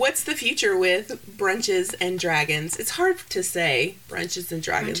 What's the future with brunches and dragons? It's hard to say brunches and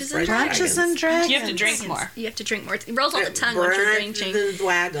dragons. Brunches and dragons. You have to drink more. You have to drink more. It rolls off the tongue once you're drinking. Brunches and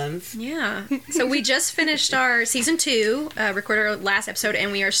dragons. Yeah. So we just finished our season 2, recorded our last episode,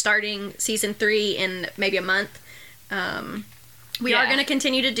 and we are starting season 3 in maybe a month. We are Yeah. going to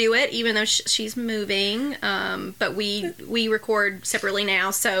continue to do it, even though she's moving. But we record separately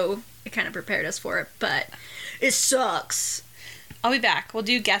now, so it kind of prepared us for it. But it sucks. I'll be back. We'll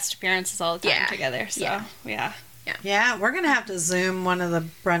do guest appearances all the time Yeah. together. So, yeah. Yeah, we're going to have to Zoom one of the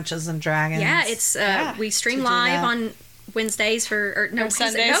brunches and dragons. Yeah, it's we stream to do live that. on Wednesdays no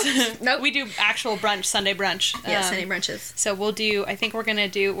Sundays. Nope. We do actual brunch, Sunday brunch. Yeah, Sunday brunches. So we'll do. I think we're gonna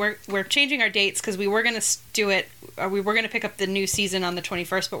do. We're changing our dates because we were gonna do it. Or we were gonna pick up the new season on the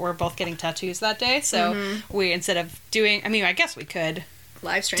 21st, but we're both getting tattoos that day. So we instead of doing. I mean, I guess we could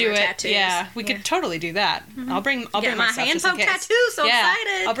Live stream do our it. tattoos. Yeah, we could totally do that. I'll bring. I'll Get bring my stuff hand just in poke case. tattoo. So Yeah,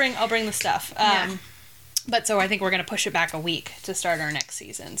 excited. I'll bring the stuff. Yeah. But so I think we're going to push it back a week to start our next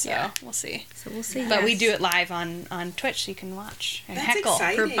season. So Yeah. we'll see. So we'll see. But we yes. do it live on Twitch, so you can watch and That's heckle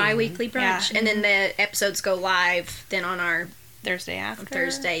exciting. for bi-weekly brunch, Yeah. and then the episodes go live then on our Thursday after.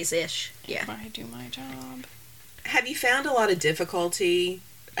 Thursdays ish. Yeah. I do my job. Have you found a lot of difficulty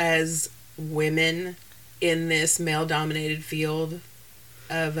as women in this male-dominated field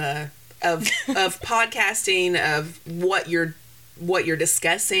of podcasting, of what you're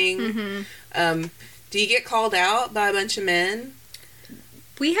discussing? Mm-hmm. Do you get called out by a bunch of men?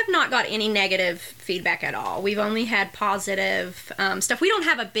 We have not got any negative feedback at all. We've only had positive stuff. We don't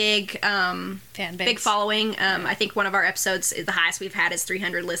have a big Fan base. big following. I think one of our episodes, the highest we've had is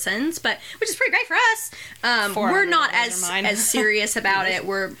 300 listens, but which is pretty great for us. We're 400 not of those are mine. as serious about it.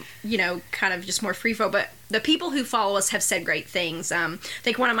 We're kind of just more free flow. But the people who follow us have said great things. I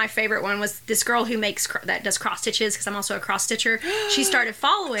think one of my favorite one was this girl who that does cross stitches, because I'm also a cross stitcher. She started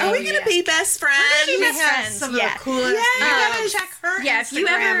following. Are we gonna be best friends? We're gonna be best has friends, some yeah. of the coolest. Yes. You gotta check her Yeah, if you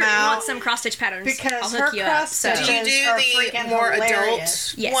Instagram ever out. want some cross stitch patterns, Because I'll her hook you up. cross So. Do you Those do are the freaking more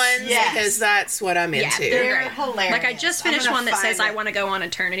hilarious. adult Yes. ones? Yes. Because that's what I'm Yeah, into. They're great. hilarious. Like I just I'm finished gonna one that says find I it. want to go on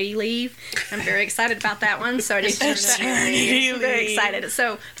eternity leave. I'm very excited about that one. So I just I'm very excited.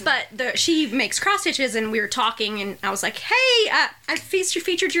 So, but she makes cross stitches, and we were talking, and I was like, "Hey, I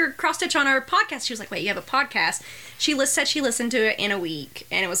featured your cross stitch on our podcast." She was like, "Wait, you have a podcast?" She said she listened to it in a week,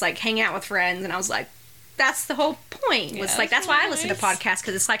 and it was like hang out with friends, and I was like, "That's the whole point." Yeah, Was like that's why I listen to nice. podcasts,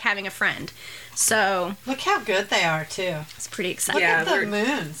 because it's like having a friend. So Look how good they are too. it's pretty Look exciting. Yeah, at the they're-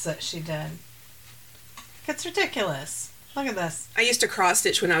 moons that she did. It's ridiculous. Look at this. I used to cross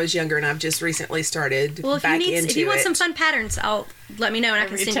stitch when I was younger, and I've just recently started Well, if back you into want it. some fun patterns, let me know, and I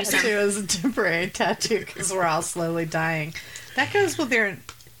can Every send you some. tattoo is a temporary tattoo because we're all slowly dying. That goes with your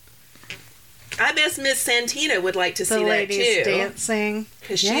I bet Miss Santina would like to the see that ladies too, dancing.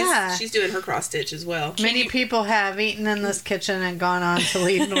 because Yeah. she's doing her cross stitch as well. Many people have eaten in this kitchen and gone on to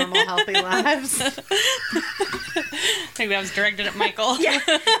lead normal, healthy lives. I think that was directed at Michael. Yeah,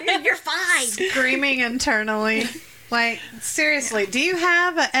 you're fine. Screaming internally. Like, seriously, do you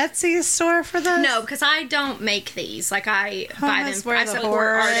have an Etsy store for this? No, because I don't make these. Like I buy is them. where I the support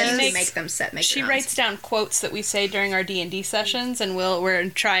horror artists is. who make them. Make She their own. writes down quotes that we say during our D&D sessions, and we're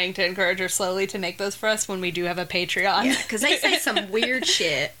trying to encourage her slowly to make those for us when we do have a Patreon. Yeah, because they say some weird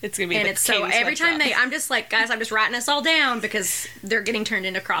shit. It's gonna be and the it's so Katie's every time sweatshop. I'm just like, guys, I'm just writing us all down because they're getting turned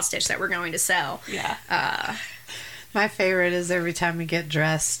into cross stitch that we're going to sell. Yeah. My favorite is every time you get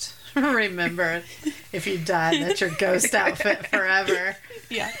dressed. Remember, if you die, that's your ghost outfit forever.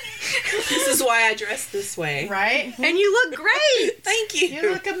 Yeah. This is why I dress this way. Right? And you look great. Thank you.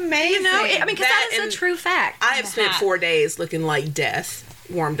 You look amazing. You know, I mean, because That that is and- a true fact. I have spent hat. 4 days looking like death,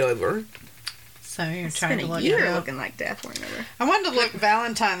 warmed over. so you're It's trying been to a look year at looking like death. Whenever. I wanted to look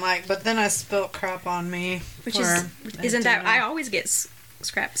Valentine-like, but then I spilt crap on me. Which for isn't that? dinner. I always get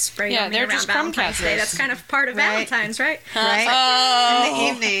scrap sprayed Yeah, on me they're around just crumb Valentine's Day. catchers. That's kind of part of Right. Valentine's, right? Right? Oh.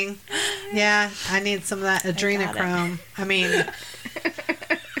 In the evening. Yeah, I need some of that adrenochrome. I mean,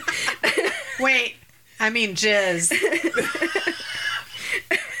 wait, I mean jizz.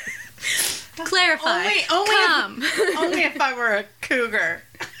 Clarify. Only Come. Only if I were a cougar.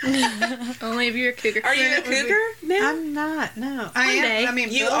 Only if you're a cougar. Are you a cougar now? I'm not. No, I am. day. I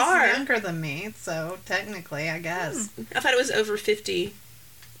mean, You Bill's are. younger than me, so technically, I guess. I thought it was over 50.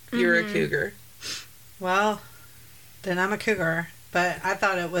 You're a cougar. Well, then I'm a cougar. But I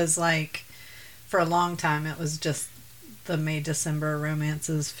thought it was like, for a long time, it was just the May-December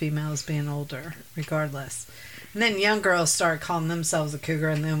romances, females being older, regardless. And then young girls started calling themselves a cougar,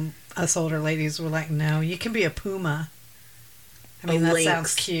 and then us older ladies were like, no, you can be a puma. I mean, A that lynx.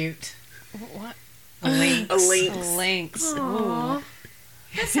 sounds cute. What? A lynx. A lynx. A lynx. Aw.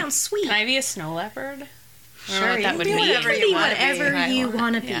 That sounds sweet. Can I be a snow leopard? I don't know Sure, what you that can would be mean. whatever You can you be wanna be. whatever Right. you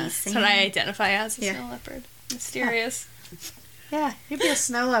want to be. Yeah, that's what I identify as a Yeah. snow leopard. Mysterious. Yeah, you'd be a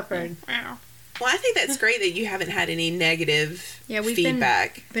snow leopard. Wow. Well, I think that's great that you haven't had any negative Yeah, we've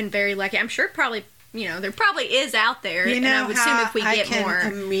feedback. been very lucky. I'm sure probably, there probably is out there. You and know I would how assume if we I get can more.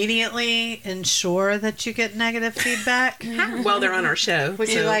 immediately ensure that you get negative feedback? Well, they're on our show. Would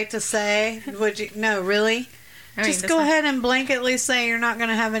you so- like to say? Would you? No, really? I mean, Just that's go not- ahead and blanketly say you're not going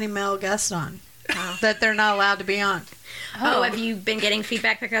to have any male guests on. That they're not allowed to be on. Oh, have you been getting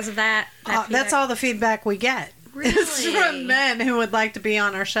feedback because of that? That's all the feedback we get. It's Really? from men who would like to be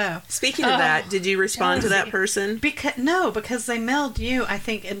on our show. Speaking of that, did you respond to that person? Because they mailed you, I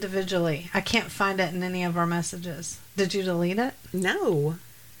think, individually. I can't find it in any of our messages. Did you delete it? No.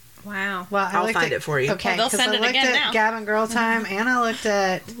 Wow. Well, I I'll looked find at, it for you. Okay, Well, they'll 'cause send I it looked again at now. Gab and Girl Time, and I looked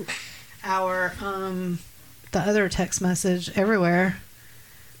at our the other text message everywhere.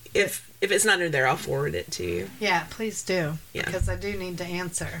 if it's not in there, I'll forward it to you. Yeah, please do. Yeah. Because I do need to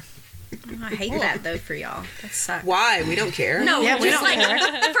answer. I hate that though for y'all. That sucks. Why? We don't care. No, Yeah, we just don't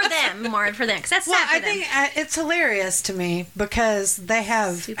like for them, more for them, because that's Well, sad for I them. think it's hilarious to me because they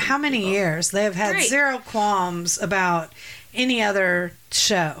have Stupid how many people. years? They have had Right. zero qualms about any other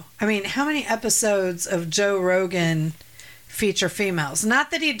show. I mean, how many episodes of Joe Rogan feature females?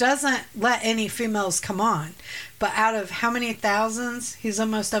 Not that he doesn't let any females come on, but out of how many thousands? He's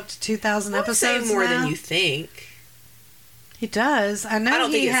almost up to 2,000 I would say episodes more now. than you think. He does. I know I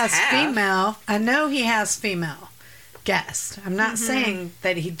don't he think it's has half. female. I know he has female guests. I'm not Mm-hmm. saying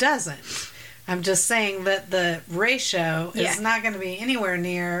that he doesn't. I'm just saying that the ratio Yeah. is not going to be anywhere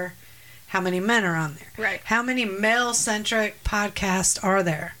near how many men are on there. Right. How many male-centric podcasts are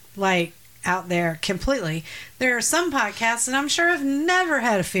there? Like out there completely. There are some podcasts that I'm sure have never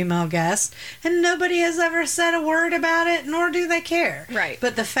had a female guest and nobody has ever said a word about it, nor do they care. Right.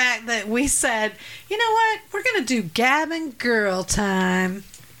 But the fact that we said, you know what, we're going to do Gab and Girl time.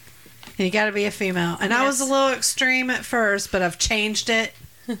 And you got to be a female. And I was a Yes. little extreme at first, but I've changed it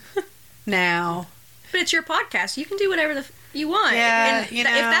now. But it's your podcast. You can do whatever you want. Yeah, And you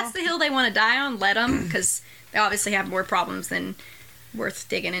know. if that's the hill they want to die on, let them, because they obviously have more problems than worth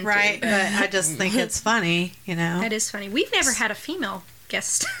digging into. Right. But But I just think it's funny, you know. that is funny. We've never had a female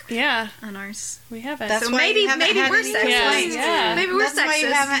guest Yeah, on ours. we haven't. That's So why maybe you haven't maybe had we're any sexist. complaints. Yeah. Maybe we're That's why you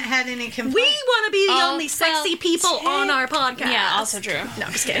sexist. haven't had any We complaints. want to be the Oh, only sexy well, people on our podcast. Yeah, also true. No,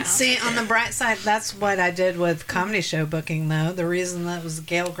 I'm just kidding. See, on the bright side, that's what I did with comedy show booking, though. The reason that was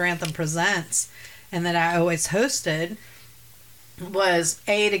Gail Grantham Presents and that I always hosted was,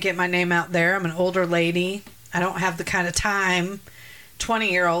 A, to get my name out there. I'm an older lady. I don't have the kind of time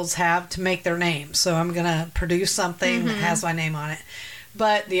 20-year-olds have to make their name. So I'm going to produce something that has my name on it.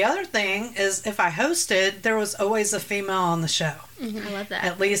 But the other thing is, if I hosted, there was always a female on the show. I love that.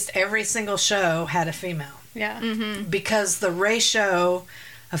 At least every single show had a female. Yeah. Because the ratio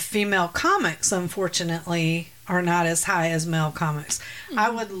of female comics, unfortunately, are not as high as male comics. I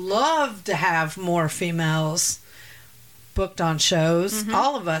would love to have more females booked on shows.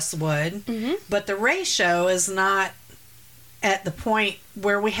 All of us would. But the ratio is not at the point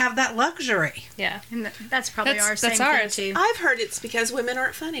where we have that luxury. Yeah. And that's probably That's- our same that's thing ours. too. I've heard it's because women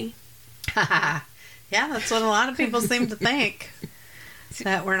aren't funny. Yeah, that's what a lot of people seem to think.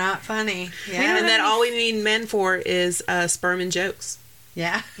 That we're not funny. Yeah. And that all we need men for is sperm and jokes.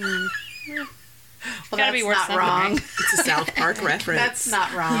 Yeah. Well, Gotta be that's worth not something, wrong. right? It's a South Park reference. That's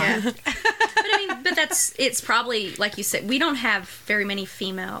not wrong. Yeah. But I mean, it's probably like you said. We don't have very many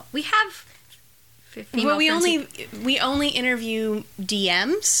female. We have female. Well, we friends only interview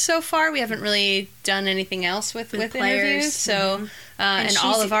DMs so far. We haven't really done anything else with players. interviews. So, and she's-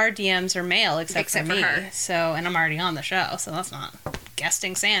 all of our DMs are male except Except for for me. her. So, and I'm already on the show, so that's not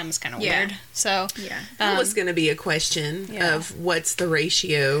guesting Sam is kind of Yeah. weird. So, Yeah. That was going to be a question yeah. of what's the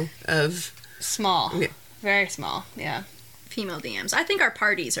ratio of. small, Yeah. very small. Yeah, female DMs. I think our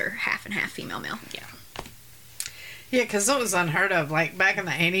parties are half and half female male. Yeah, because it was unheard of. Like back in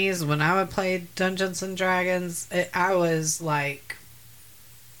the 80s when I would play Dungeons and Dragons, I was like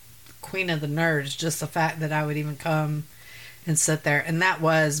queen of the nerds. Just the fact that I would even come and sit there. And that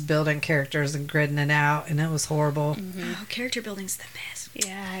was building characters and gridding it out. And it was horrible. Oh, character building's the best.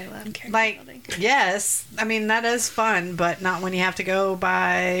 yeah, I love character Like, building. yes, I mean, that is fun, but not when you have to go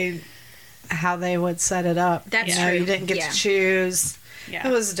by how they would set it up. That's you know, true. You didn't get Yeah. to choose. Yeah,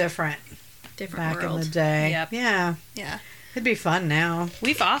 It was different Different back world. in the day. Yep. Yeah. yeah. It'd be fun now.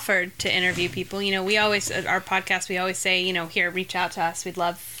 We've offered to interview people. You know, we always at our podcast we always say, you know, here, reach out to us. We'd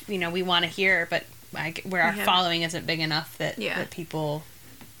love, you know, we want to hear, but where our haven't. following isn't big enough that Yeah. that people,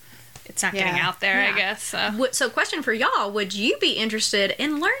 it's not getting Yeah. out there. Yeah. I guess. So. So, question for y'all: would you be interested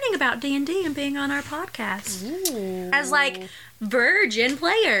in learning about D&D and being on our podcast as like virgin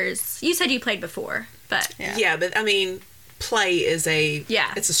players? You said you played before, but Yeah. Yeah, but I mean, play is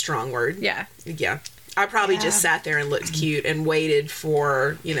Yeah. it's a strong word. yeah, Yeah. I probably just Yeah. sat there and looked cute and waited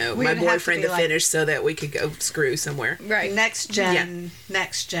for, We my would have to boyfriend be to like- finish so that we could go screw somewhere. right, Next gen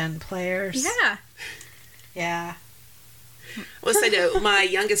players. yeah. Yeah. Let's say though, my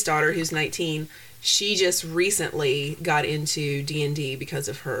youngest daughter, who's 19, she just recently got into D&D because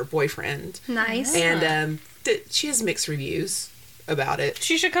of her boyfriend. Nice. And she has mixed reviews about it.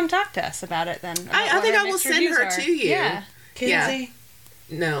 She should come talk to us about it then. about I what think her I will mixed send reviews her are. to you. Yeah. Kinsey.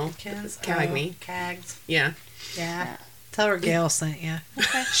 No. Kins. Cagney. Cags. Yeah. Yeah. Tell her Gail sent you.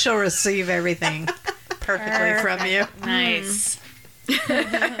 She'll receive everything perfectly from you. Nice.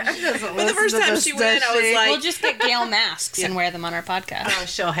 But the first time she went, I was like, We'll just get Gail masks and wear them on our podcast. Oh,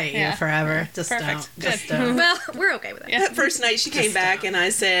 she'll hate Yeah. you forever. Just Perfect. don't. Just Good. don't. Well, we're okay with that. that first night she came back and I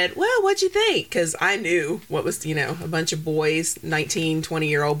said, well, what'd you think? Because I knew what was, a bunch of boys, 19,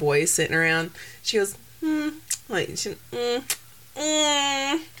 20-year-old boys sitting around. She goes,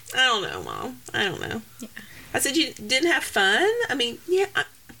 I don't know, Mom. I don't know. Yeah. I said, you didn't have fun? I mean, yeah,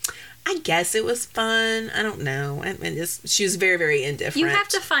 I guess it was fun. I don't know. And she was very, very indifferent. You have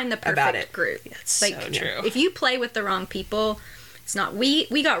to find the about perfect it. group. That's Like, so true. If you play with the wrong people, it's not. We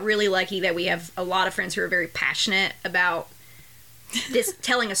got really lucky that we have a lot of friends who are very passionate about this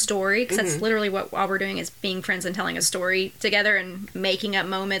telling a story, because that's literally what all we're doing is being friends and telling a story together and making up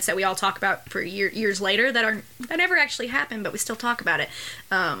moments that we all talk about for years later that never actually happened, but we still talk about it.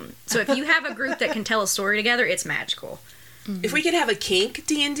 So if you have a group that can tell a story together, it's magical. If we could have a kink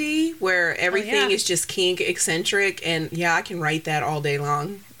D&D where everything yeah. is just kink eccentric, and yeah, I can write that all day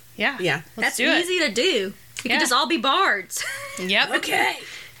long. Yeah. Yeah. Let's That's do it. easy to do. We Yeah. can just all be bards. Yep. Okay.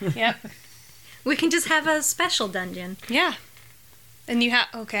 Yep. We can just have a special dungeon. Yeah. And you have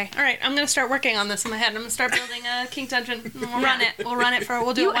okay. All right. I'm gonna start working on this in my head. I'm gonna start building a King Dungeon. And we'll run it. We'll run it for.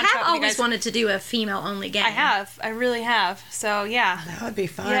 We'll do You it one have shot with you always guys. wanted to do a female-only game. I have. I really have. So yeah. That would be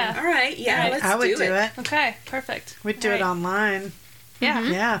fun. Yeah. All right. Yeah, All right. let's I would do it. Okay. Perfect. We'd do All it right. online. Yeah.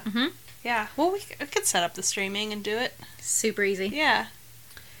 Yeah. Yeah. Well, we could set up the streaming and do it. Super easy. Yeah.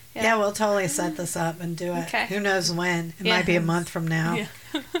 Yeah, we'll totally set this up and do it. Okay. Who knows when? It Yeah. might be a month from now. Yeah.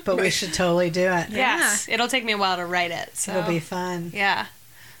 But we should totally do it. Yes. It'll take me a while to write it. So It'll be fun. yeah.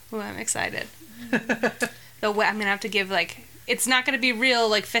 Ooh, I'm excited. I'm gonna have to give it's not gonna be real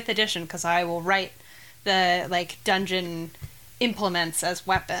 5th edition because I will write the dungeon implements as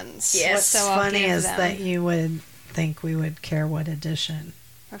weapons. Yes. What's So I'll funny give is them- that you would think we would care what edition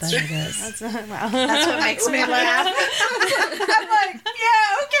That's that true. it is. That's wow. That's what makes me laugh. I'm like,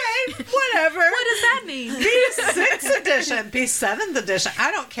 yeah, okay, whatever. What does that mean? Be 6th edition, be 7th edition.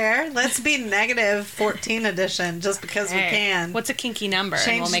 I don't care. Let's be negative 14 edition just because we can. What's a kinky number?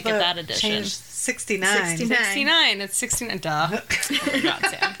 And we'll make it that edition. Change 69. 69. It's 69. Duh. Oh, God,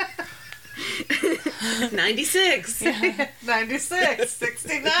 Sam. 96. 96,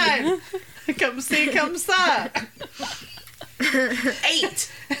 69. Come see, come saw.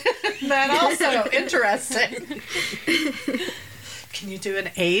 8. That also interesting. Can you do an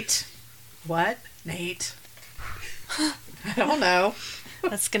 8? What? An 8? I don't know.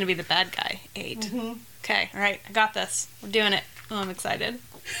 That's going to be the bad guy. 8. Okay. All right. I got this. We're doing it. Oh, I'm excited.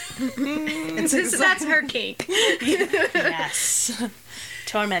 That's her kink. Yes.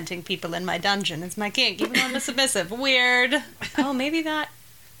 Tormenting people in my dungeon is my kink, even though I'm a submissive. Weird. Oh, maybe that.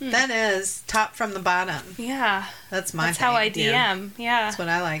 That is top from the bottom. Yeah. That's my That's thing. how I DM. Yeah. That's what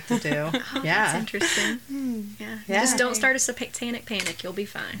I like to do. That's Yeah. interesting. Yeah. Yeah. Just don't start a satanic panic. You'll be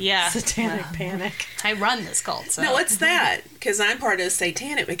fine. Yeah. Satanic panic. I run this cult, so. No, what's that? Because I'm part of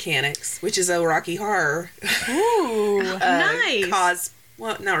Satanic Mechanics, which is a Rocky Horror Ooh. Nice.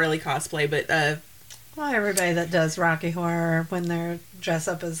 well, not really cosplay, but Well, everybody that does Rocky Horror, when they're dressed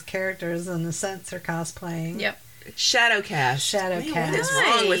up as characters, in a sense, are cosplaying. Yep. Shadowcast. Shadowcast. Man, what is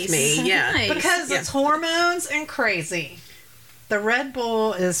wrong with me? Yeah. Nice. Because Yeah. it's hormones and crazy. The Red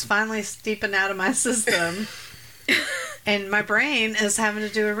Bull is finally steeping out of my system, and my brain is having to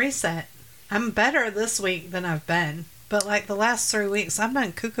do a reset. I'm better this week than I've been, but the last 3 weeks, I've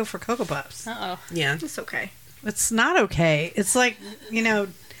been cuckoo for Cocoa Puffs. Uh-oh. Yeah. It's okay. It's not okay. It's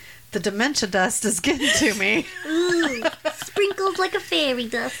the dementia dust is getting to me. Sprinkled like a fairy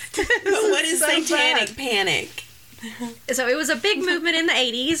dust. What is so Satanic bad. Panic? So it was a big movement in the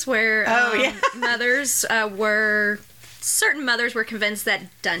 80s where certain mothers were convinced that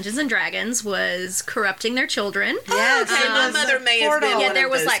Dungeons and Dragons was corrupting their children. Yes, Okay, my it was mother a may have portal. been Yeah, one there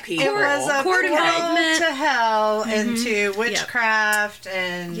of was, those like, people. It was a Court portal involvement. to hell, into witchcraft,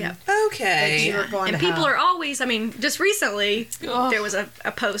 and Yep. Okay. you were going And to people hell. are always, just recently, there was a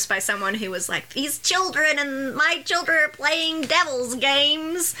post by someone who was like, these children and my children are playing devil's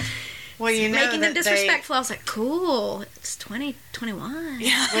games, Well, you know making them that disrespectful. I was like, cool, it's 2021.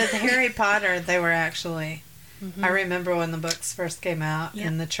 with Harry Potter, they were actually. I remember when the books first came out, Yeah.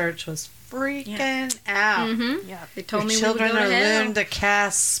 and the church was freaking out. Mm-hmm. Yeah. They told Your me children we would are go to hell. learning to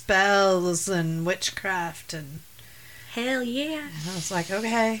cast spells and witchcraft, and Hell yeah. I was like,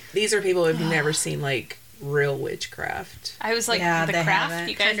 okay. These are people who've never seen real witchcraft. I was like, Yeah, the they craft? haven't.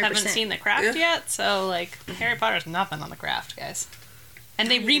 You guys haven't 100%. seen the craft Yeah. yet? So, Harry Potter's nothing on the craft, guys. And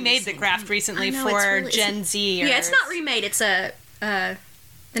they remade the craft recently I know, for it's really- Gen Z. Or... Yeah, it's not remade. It's a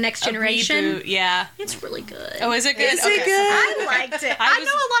The Next a Generation. reboot. Yeah. It's really good. Oh, is it good? Is it good? I liked it. I know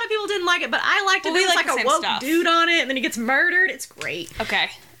a lot of people didn't like it, but I liked it. Well, we There was like like the a same woke stuff. dude on it, and then he gets murdered. It's great. Okay.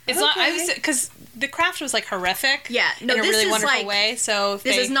 It's not. I was because The Craft was like horrific. Yeah, no, in a this really is wonderful like- way. So if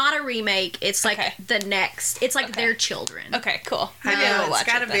This they, is not a remake. It's like Okay. the next. It's like Okay. their children. Okay, cool. I Maybe I will know it's watch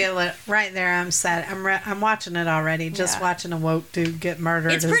got to it be then. right there. I'm sad. I'm watching it already. Just Yeah. watching a woke dude get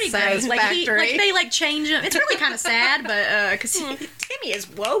murdered. It's pretty great. Like Satisfactory. they like change him. It's really kind of sad, but because Timmy is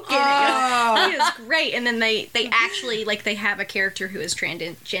woke in it. Oh. He is great. And then they actually like they have a character who is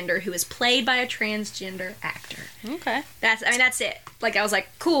transgender who is played by a transgender actor. Okay. That's it. Like I was like,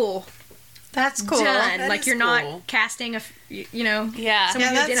 cool, That's cool. done. That Like is you're cool. not casting Yeah. someone Yeah, who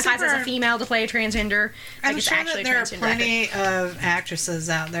that's identifies as super- a female to play a transgender. I'm Like it's sure actually that there a are transgender actor. plenty of actresses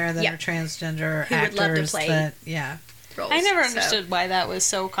out there that Yeah. are transgender Who would actors love to play that, yeah. roles. I never So- understood why that was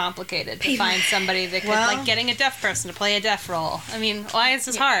so complicated to find somebody that could Well- like getting a deaf person to play a deaf role. I mean, why is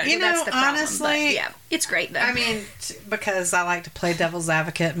this hard? You know, That's the problem, honestly, but yeah, it's great though. I mean, because I like to play devil's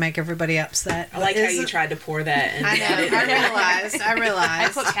advocate and make everybody upset. I like how you Isn't- tried to pour that and I know. put it I in there. realized. I I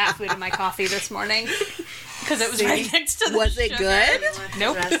realized. put cat food in my coffee this morning because it was See? right next to the Was it sugar. good?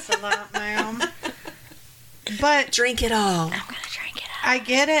 Nope. Rest a lot, ma'am. But Drink it all. I'm gonna drink it. I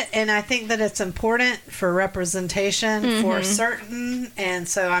get it, and I think that it's important for representation for certain, and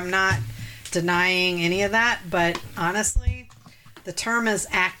so I'm not denying any of that. But honestly, the term is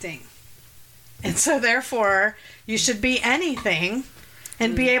acting, and so therefore you should be anything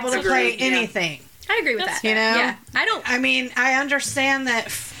and be able to Agreed, play yeah. anything. I agree with that. You know? Yeah, I don't. I mean, I understand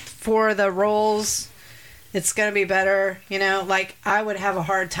that for the roles, it's going to be better. You know, like I would have a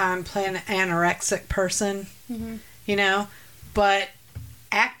hard time playing an anorexic person. You know, but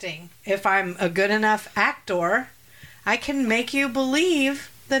acting, if I'm a good enough actor, I can make you believe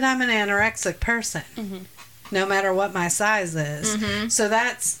that I'm an anorexic person, no matter what my size is. So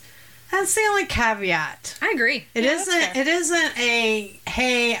that's the only caveat. I agree. It Yeah, that's isn't. fair. It isn't a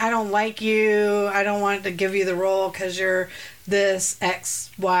hey, I don't like you. I don't want to give you the role because you're this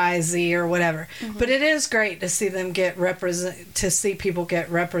X, Y, Z or whatever. But it is great to see them get to see people get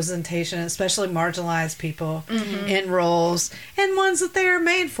representation, especially marginalized people in roles and ones that they are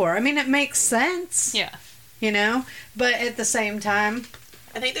made for. I mean, it makes sense, Yeah. you know. But at the same time,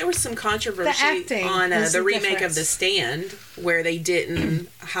 I think there was some controversy The acting on is the the remake difference. of The Stand where they didn't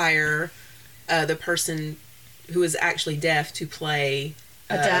hire the person who was actually deaf to play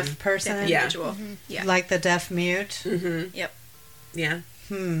a deaf person, yeah. Individual. Yeah. like the deaf mute. Yep. Yeah.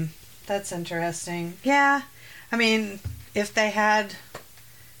 That's interesting. Yeah. I mean, if they had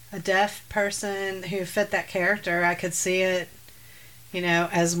a deaf person who fit that character, I could see it, you know,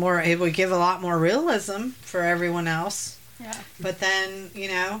 as more, it would give a lot more realism for everyone else. Yeah. But then, you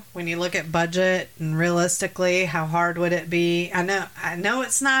know, when you look at budget and realistically, how hard would it be? I know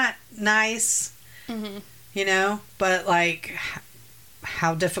it's not nice, you know, but like,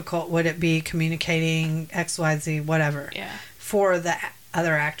 how difficult would it be communicating XYZ, whatever? Yeah. For the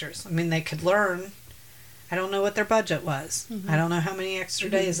other actors. I mean, they could learn. I don't know what their budget was. I don't know how many extra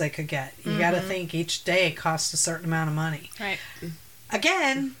days they could get. You got to think each day costs a certain amount of money. Right.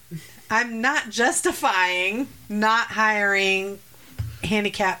 Again, I'm not justifying not hiring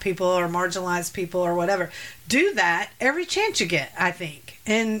handicapped people or marginalized people or whatever. Do that every chance you get, I think.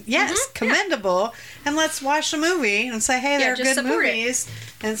 And yes, commendable. And let's watch a movie and say, hey, they're just good support it. movies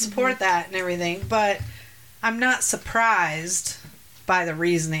and support that and everything. But I'm not surprised by the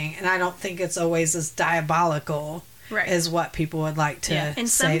reasoning, and I don't think it's always as diabolical Right. as what people would like to Yeah. And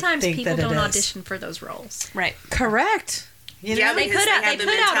say, sometimes think people that it don't is. audition for those roles. Right. Correct. You Yeah, know? they because put out- have they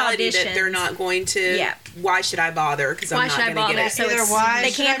the put out mentality that they're auditions. not going to. Yeah. Why should I bother? Because I'm Why not should I going to bother? get it. So Either it's, why they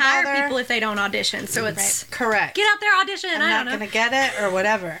should can't I hire bother? people if they don't audition. So it's Correct. get out there audition. I'm I not don't know. going to get it or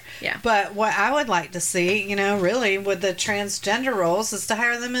whatever. Yeah. But what I would like to see, you know, really with the transgender roles is to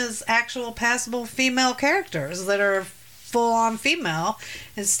hire them as actual passable female characters that are full on female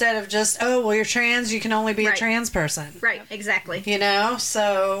instead of just, oh, well, you're trans, you can only be a Right. trans person. Right. Exactly. You know?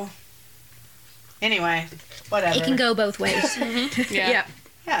 So, anyway, whatever. It can go both ways. Yeah.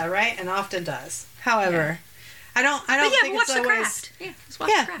 Yeah, right? And often does. However, I don't But yeah, think watch it's the always. craft. Yeah, just watch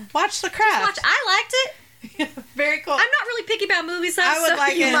Yeah, the craft. watch the craft. Watch. I liked it. Very cool. I'm not really picky about movies. Though, I would so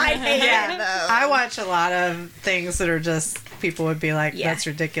like you it. might hate Yeah. it though. I watch a lot of things that are just people would be like, Yeah. "That's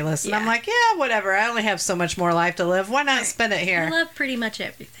ridiculous," and Yeah. I'm like, "Yeah, whatever. I only have so much more life to live. Why not spend it I here?" love pretty much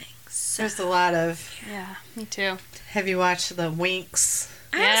everything. So There's a lot of. Yeah. Me too. Have you watched the Winx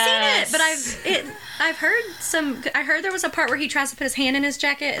I haven't seen it, but I've heard some. I heard there was a part where he tries to put his hand in his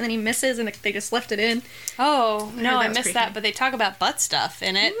jacket and then he misses, and they just left it in. Oh, no, I that was missed pretty that, funny. but they talk about butt stuff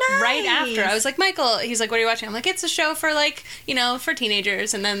in it right after. I was like, Michael, he's like, what are you watching? I'm like, it's a show for, like, you know, for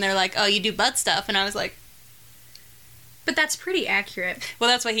teenagers. And then they're like, oh, you do butt stuff. And I was like, But that's pretty accurate. well,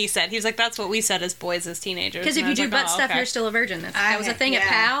 that's what he said. He was like, that's what we said as boys as teenagers. Because if And I you was do like, butt oh, stuff, okay. you're still a virgin. That was a thing at yeah.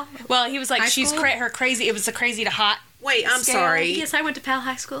 PAL. Well, he was like, High she's school? her crazy. It was the crazy to hot. Wait, I'm scale. sorry. Yes, I went to PAL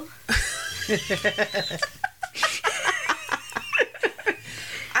High School.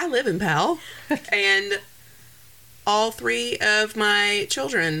 I live in Powell, and all 3 of my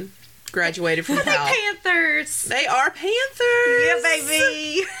children graduated from Powell. Panthers. They are Panthers. Yeah,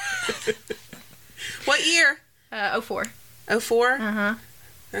 baby. What year? 04. 04? Uh-huh.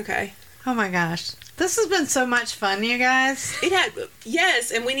 Okay. Oh my gosh. This has been so much fun, you guys. It had,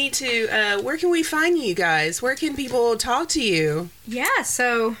 yes, and we need to, where can we find you guys? Where can people talk to you? Yeah,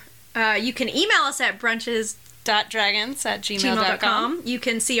 so you can email us at .dragons@gmail.com. brunches@gmail.com. You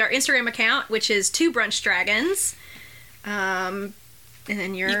can see our Instagram account, which is 2brunchdragons. And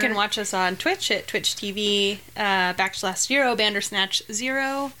then You can watch us on Twitch at Twitch TV /0 Bandersnatch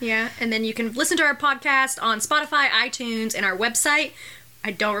 0. Yeah, and then you can listen to our podcast on Spotify, iTunes, and our website. I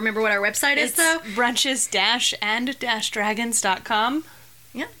don't remember what our website is, It's though. brunches-and-dragons.com.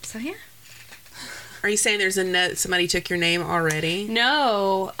 Yeah, so yeah. Are you saying there's a note, somebody took your name already?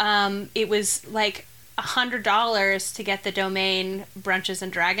 No, it was like $100 to get the domain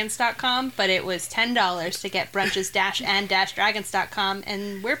brunchesanddragons.com, but it was $10 to get brunches-and-dragons.com,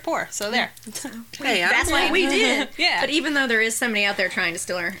 and we're poor, so there. Hey, That's what we did. Yeah. But even though there is somebody out there trying to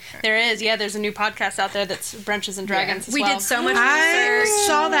steal our... There is, there's a new podcast out there that's Brunches and Dragons as we well. did so much I research.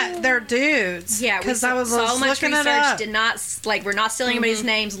 saw that they're dudes. Yeah, we because I was saw much looking it research. up. Did not we're not stealing anybody's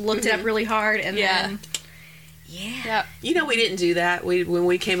names. Looked it up really hard, and Yeah. then yeah. Yep. You know, we didn't do that. When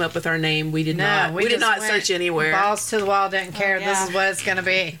we came up with our name, we did not. We did just not went search anywhere. Balls to the wall, didn't care. yeah. This is what it's going to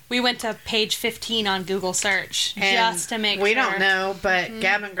be. We went to page 15 on Google search And just to make we sure. don't know, but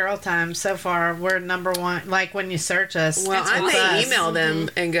Gavin Girl Time, so far, we're number one. Like, when you search us, Well, it's I with may us. email them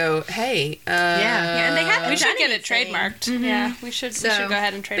and go, hey, Yeah, and they haven't We should done get it anything. trademarked. Yeah, we should go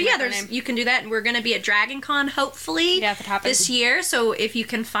ahead and trademark But yeah, our name. you can do that, and we're going to be at Dragon Con hopefully Yeah, if it happens. this year. So if you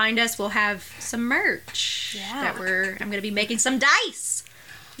can find us, we'll have some merch. Yeah. that I'm going to be making some dice.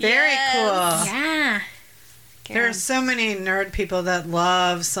 Very Yes. cool. Yeah, There are so many nerd people that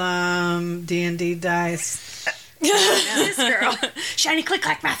love some D&D dice. this girl. Shiny click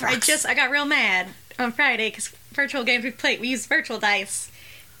clack math rocks. I got real mad on Friday because virtual games we use virtual dice.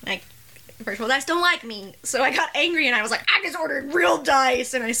 Like virtual dice don't like me, so I got angry and I was like, I just ordered real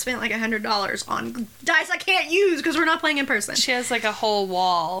dice, and I spent like $100 on dice I can't use because we're not playing in person. She has like a whole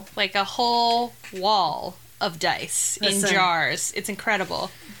wall of dice Listen. in jars. It's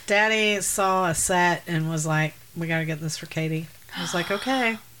incredible. Daddy saw a set and was like, we got to get this for Katie. I was like,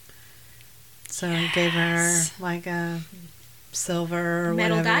 okay. So I gave her like a silver or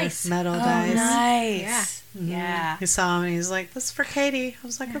Metal whatever. dice. Metal dice. Nice. Mhm. Yeah. He saw him and he's like, this is for Katie. I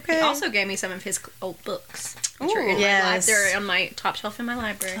was like, okay. He also gave me some of his old books, which are in Yes. they're on my top shelf in my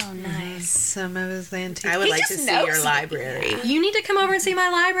library. Oh, nice. Some of his antiques. I would He like to just see knows your something. library. You need to come over and see my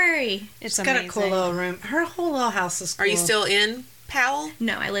library. It's She's got a cool amazing. little room. Her whole little house is cool. Are you still in Powell?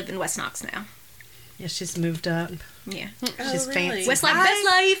 No, I live in West Knox now. Yeah, she's moved up. Yeah, She's fancy. West Life, best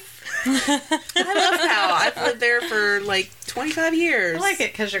life. I love Powell. I've lived there for like 25 years. I like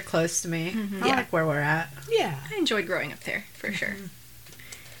it because you're close to me. I Yeah. like where we're at. Yeah. I enjoyed growing up there for sure.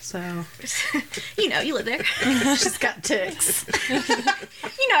 So You know, you live there. she's got ticks. You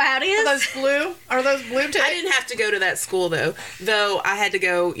know how it is. Those blue? Are those blue ticks? I didn't have to go to that school though. Though I had to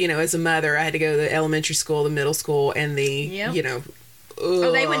go, as a mother, I had to go to the elementary school, the middle school, and the, Yep.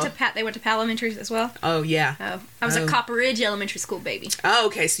 Oh, they went to Pal Elementary as well. Oh yeah. Oh, I was Oh. a Copper Ridge Elementary School baby. Oh,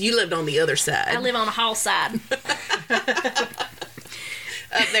 okay. So you lived on the other side. I live on the hall side.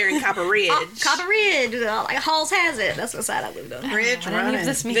 up there in Copper Ridge. Copper Ridge, like Halls has it. That's what side I lived on. Ridge I don't know running. if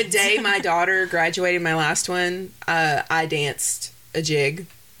this means The day my daughter graduated, my last one, I danced a jig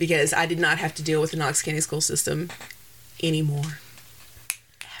because I did not have to deal with the Knox County school system anymore.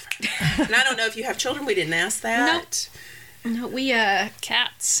 Ever. And I don't know if you have children. We didn't ask that. No, we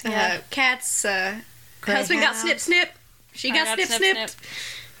cats. Yeah. Cat's husband got snip snip. She I got, got snip snip, snip.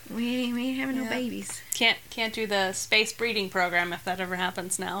 We ain't having no babies. Can't do the space breeding program if that ever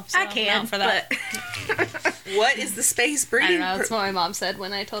happens now. So I I'm can, out for that. but What is the space I breeding? don't know. That's what my mom said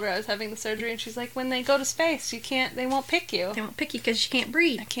when I told her I was having the surgery, and she's like, "When they go to space, they won't pick you. they won't pick you because she can't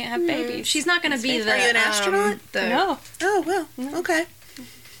breed. I can't have babies." She's not going to be the. Are you an astronaut? The, No. Oh well. Okay.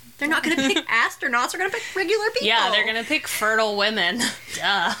 They're not going to pick astronauts. They're going to pick regular people. Yeah, they're gonna pick fertile women.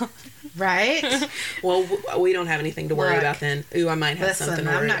 Duh. Right? Well, we don't have anything to worry Look. about then. Ooh, I might have something Listen,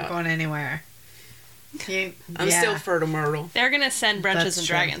 to worry I'm not about. going anywhere. I'm still fertile Myrtle. They're gonna send Brunches That's and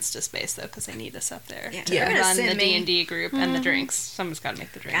true. Dragons to space though, because they need us up there Yeah, to they're gonna run send the me. D&D group and the drinks. Someone's got to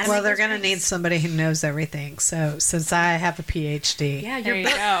make the drinks. Gotta Well, make they're those going to drinks. need somebody who knows everything. So, since I have a PhD, Yeah, There your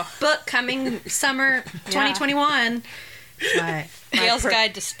you go. book coming summer 2021. my, Gail's pro-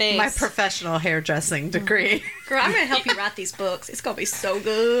 Guide to Space. my professional hairdressing degree. Girl, I'm going to help you write these books. It's going to be so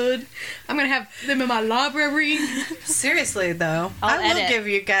good. I'm going to have them in my library. Seriously, though, I'll I will edit. give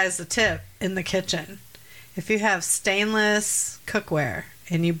you guys a tip in the kitchen. If you have stainless cookware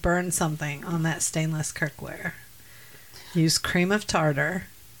and you burn something on that stainless cookware, use cream of tartar.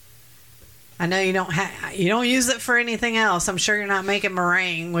 I know you don't use it for anything else. I'm sure you're not making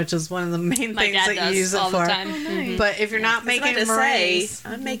meringue, which is one of the main My things dad that does you use it all for. the time. nice. But if you're not I was making about to meringue, say,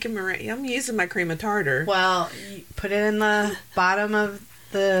 I'm making meringue. I'm using my cream of tartar. well, you put it in the bottom of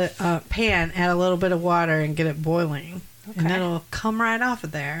the pan, add a little bit of water, and get it boiling. And Okay. it'll come right off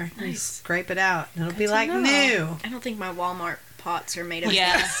of there. You Nice. scrape it out. And it'll be to like know. new. I don't think my Walmart pots are made of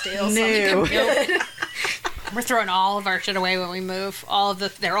Yeah. steel. New. So We're throwing all of our shit away when we move.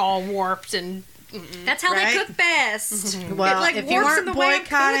 They're all warped and that's how Right? they cook best. Well, It, like, if you warps in weren't the way I'm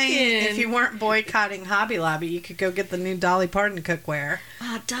cooking. boycotting Hobby Lobby, you could go get the new Dolly Parton cookware.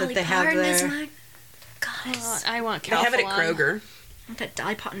 Oh, Dolly they have Parton is there. my goddess. I want They have it at Calphalon. Kroger. I want that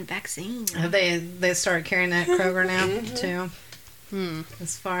Dolly Parton vaccine. Have they started carrying that at Kroger now too?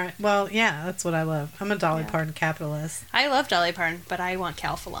 As far yeah, that's what I love. I'm a Dolly Parton capitalist. I love Dolly Parton, but I want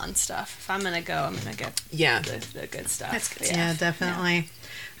Calphalon stuff. If I'm gonna go, I'm gonna get Yeah. the good stuff. That's good Yeah, definitely.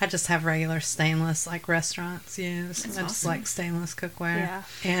 I just have regular stainless like restaurants use. I just like stainless cookware Yeah.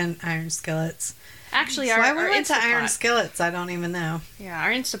 and iron skillets. Actually, So our, why we our went to iron Instapot, skillets, I don't even know. yeah,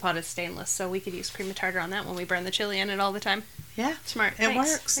 our Instapot is stainless, so we could use cream of tartar on that when we burn the chili in it all the time. Yeah, Smart. it Thanks.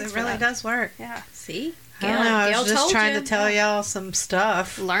 works. Thanks It for really that. does work. Yeah, See? I don't know. I Gail was just told trying you. to tell y'all some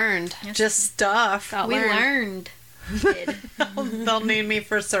stuff. learned. Just stuff. Got We learned. learned. They'll need me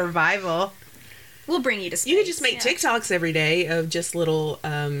for survival. We'll bring you to space. You could just make Yeah. TikToks every day of just little,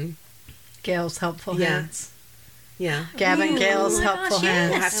 Gail's helpful Yeah. hints. yeah. Gab and Ooh, Gail's oh my helpful gosh, yes.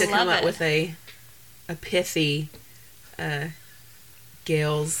 We'll hints. have to I come love up it. with a pithy,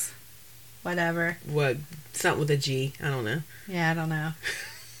 Gail's, Whatever. what, something with a G. I don't know. Yeah, I don't know.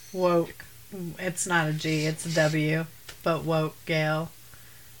 Woke. It's not a G, it's a W. But woke Gail.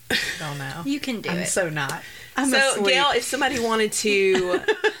 Don't know. You can do I'm it. so not. I'm So, asleep. Gail, if somebody wanted to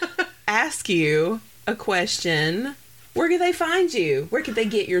ask you a question, where could they find you? Where could they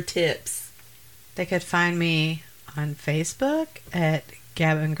get your tips? They could find me on Facebook at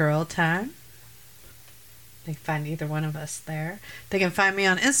Gavin Girl Time. They can find either one of us there. They can find me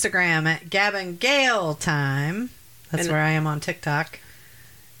on Instagram at Gavin Gale Time. That's And- where I am on TikTok.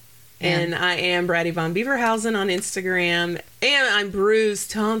 And I am Bratty Von Beaverhausen on Instagram. And I'm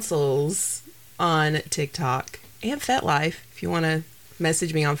Bruised Tonsils on TikTok. And FetLife, if you want to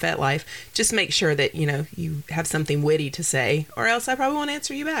message me on FetLife, just make sure that, you have something witty to say, or else I probably won't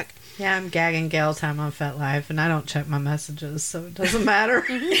answer you back. Yeah, I'm gagging Gale Time on FetLife, and I don't check my messages, so it doesn't matter.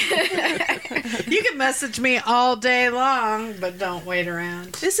 You can message me all day long, but don't wait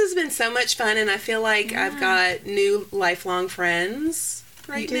around. This has been so much fun, and I feel like I've got new lifelong friends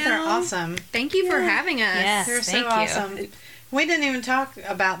right You now. two are awesome. Thank you for having us. Yes. They're so Thank you. awesome. We didn't even talk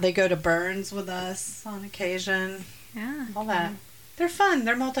about they go to Burns with us on occasion. Yeah. All that. They're fun.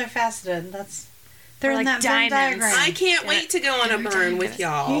 They're multifaceted. They're They're in like that Venn diamonds. diagram. I can't wait to go on a burn with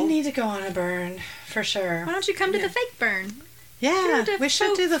y'all. You need to go on a burn for sure. Why don't you come to the fake burn? Yeah, we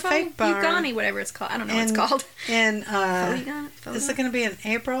should do the fake burn. Ugani, whatever it's called. I don't know what it's And- called. And Faux is it going to be in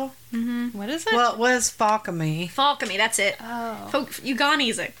April? What is it? Well, it was Falcamy. Falcamy, that's it. oh.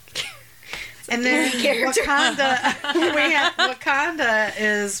 Ugani's a And then character. Wakanda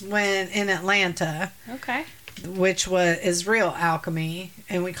is when in Atlanta, Okay. which is real alchemy,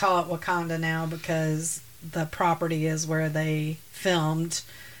 and we call it Wakanda now because the property is where they filmed.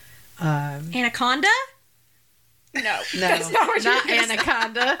 Anaconda? No. No, That's not what you're gonna say.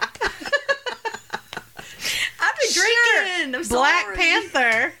 Anaconda. I've been drinking. I'm Black sorry.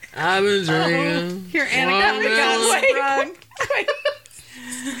 Panther. I've been drinking. Your Anaconda got sprung. I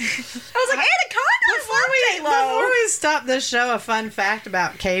was like, Anaconda? Before we stop this show, a fun fact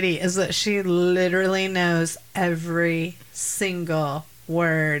about Katie is that she literally knows every single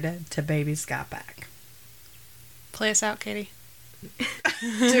word to Baby's Got Back. Play us out, Katie.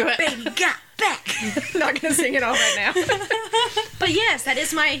 Do it. Baby got back. Not gonna sing it all right now. But yes, that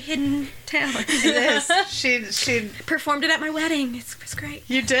is my hidden talent. It is. She Performed it at my wedding. It was great.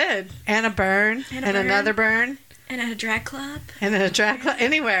 You did. And a burn. And And, a burn. another burn. And at a drag club. And a drag club.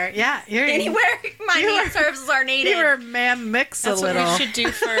 Anywhere. Yeah. Anywhere my You need were- services are needed. You were man mix That's a what little. we should do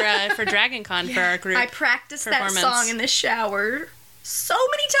for Dragon Con for our group. I practiced that performance. song in the shower so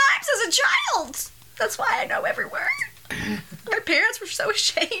many times as a child. That's why I know every word. My parents were so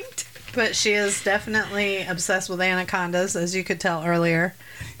ashamed. But she is definitely obsessed with anacondas, as you could tell earlier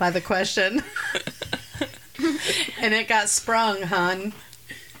by the question. And it got sprung, hun.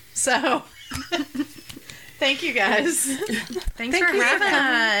 So, thank you guys. Thanks Thank for you. having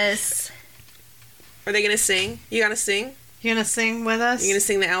us. Are they gonna sing? You gonna sing? You gonna sing with us? You gonna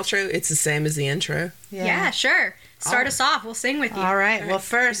sing the outro? It's the same as the intro. Yeah, sure. Start us off. We'll sing with you. All right. Well,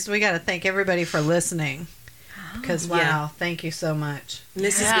 first, we got to thank everybody for listening. Because, wow, Yeah. thank you so much. And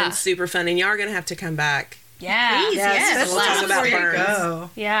this has Yeah. been super fun, and y'all are gonna have to come back. Yeah. Please. Yes, especially we'll talk about before you burns. go.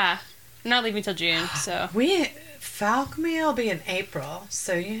 Yeah. I'm not leaving till June, so. Falcon will be in April,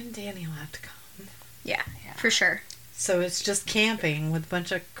 so you and Danny will have to come. Yeah, for sure. So it's just camping with a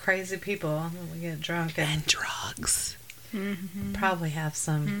bunch of crazy people. We get drunk and And drugs. probably have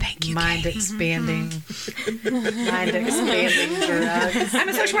some Thank you, mind Kate. expanding, mind expanding drugs. I'm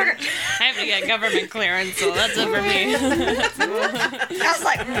a social worker. I have to get government clearance, so that's it for me. I was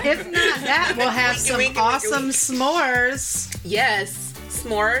like, If not that, we'll have some winky, winky, awesome s'mores, Yes,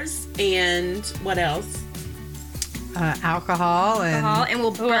 s'mores, and what else? alcohol, and and we'll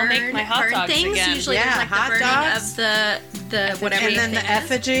Ooh, I'll burn, make my hot burn dogs things. again. Usually Yeah, there's like the hot burning dogs. of the whatever. and then the thing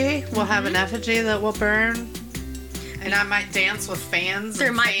is. effigy. We'll have an effigy that we'll burn. And I might dance with fans. There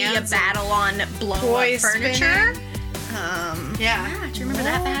and might be a fans battle on blow up toys furniture. spinning. Yeah, Yeah. do you remember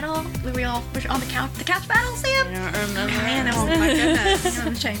that battle? Where we all were on the couch battle, Sam? I don't remember. Man, that Oh was my goodness.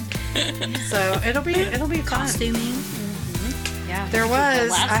 I'm ashamed. So it'll be fun. Costuming. Yeah. There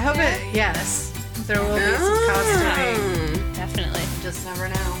was. last I hope year? it. Yes. There will be some costuming. Definitely. Just never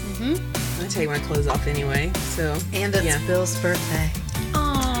know. I'm gonna take my clothes off anyway. So And it's yeah. Bill's birthday.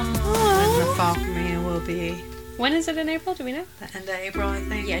 Oh. And the Falcon will be When is it in April? Do we know? the end of April, I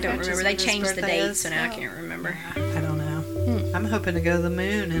think. Yeah, I don't which is remember. when They his changed the birthday date, is. so now I can't remember. I don't know. I'm hoping to go to the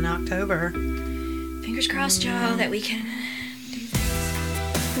moon in October. Fingers crossed, y'all, that we can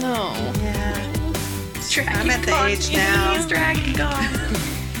No. Yeah. Dragon I'm at the Con. age now. He's Dragon Con.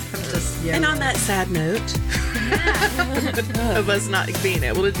 I'm just And on that sad note of us not being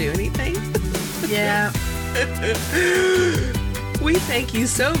able to do anything, yeah. we thank you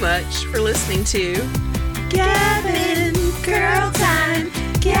so much for listening to Gavin Girl Time.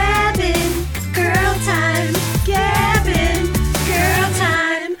 Gavin Girl Time. Gavin Girl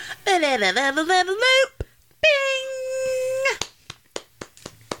Time. Loop. Bing.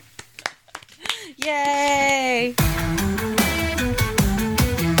 Yay!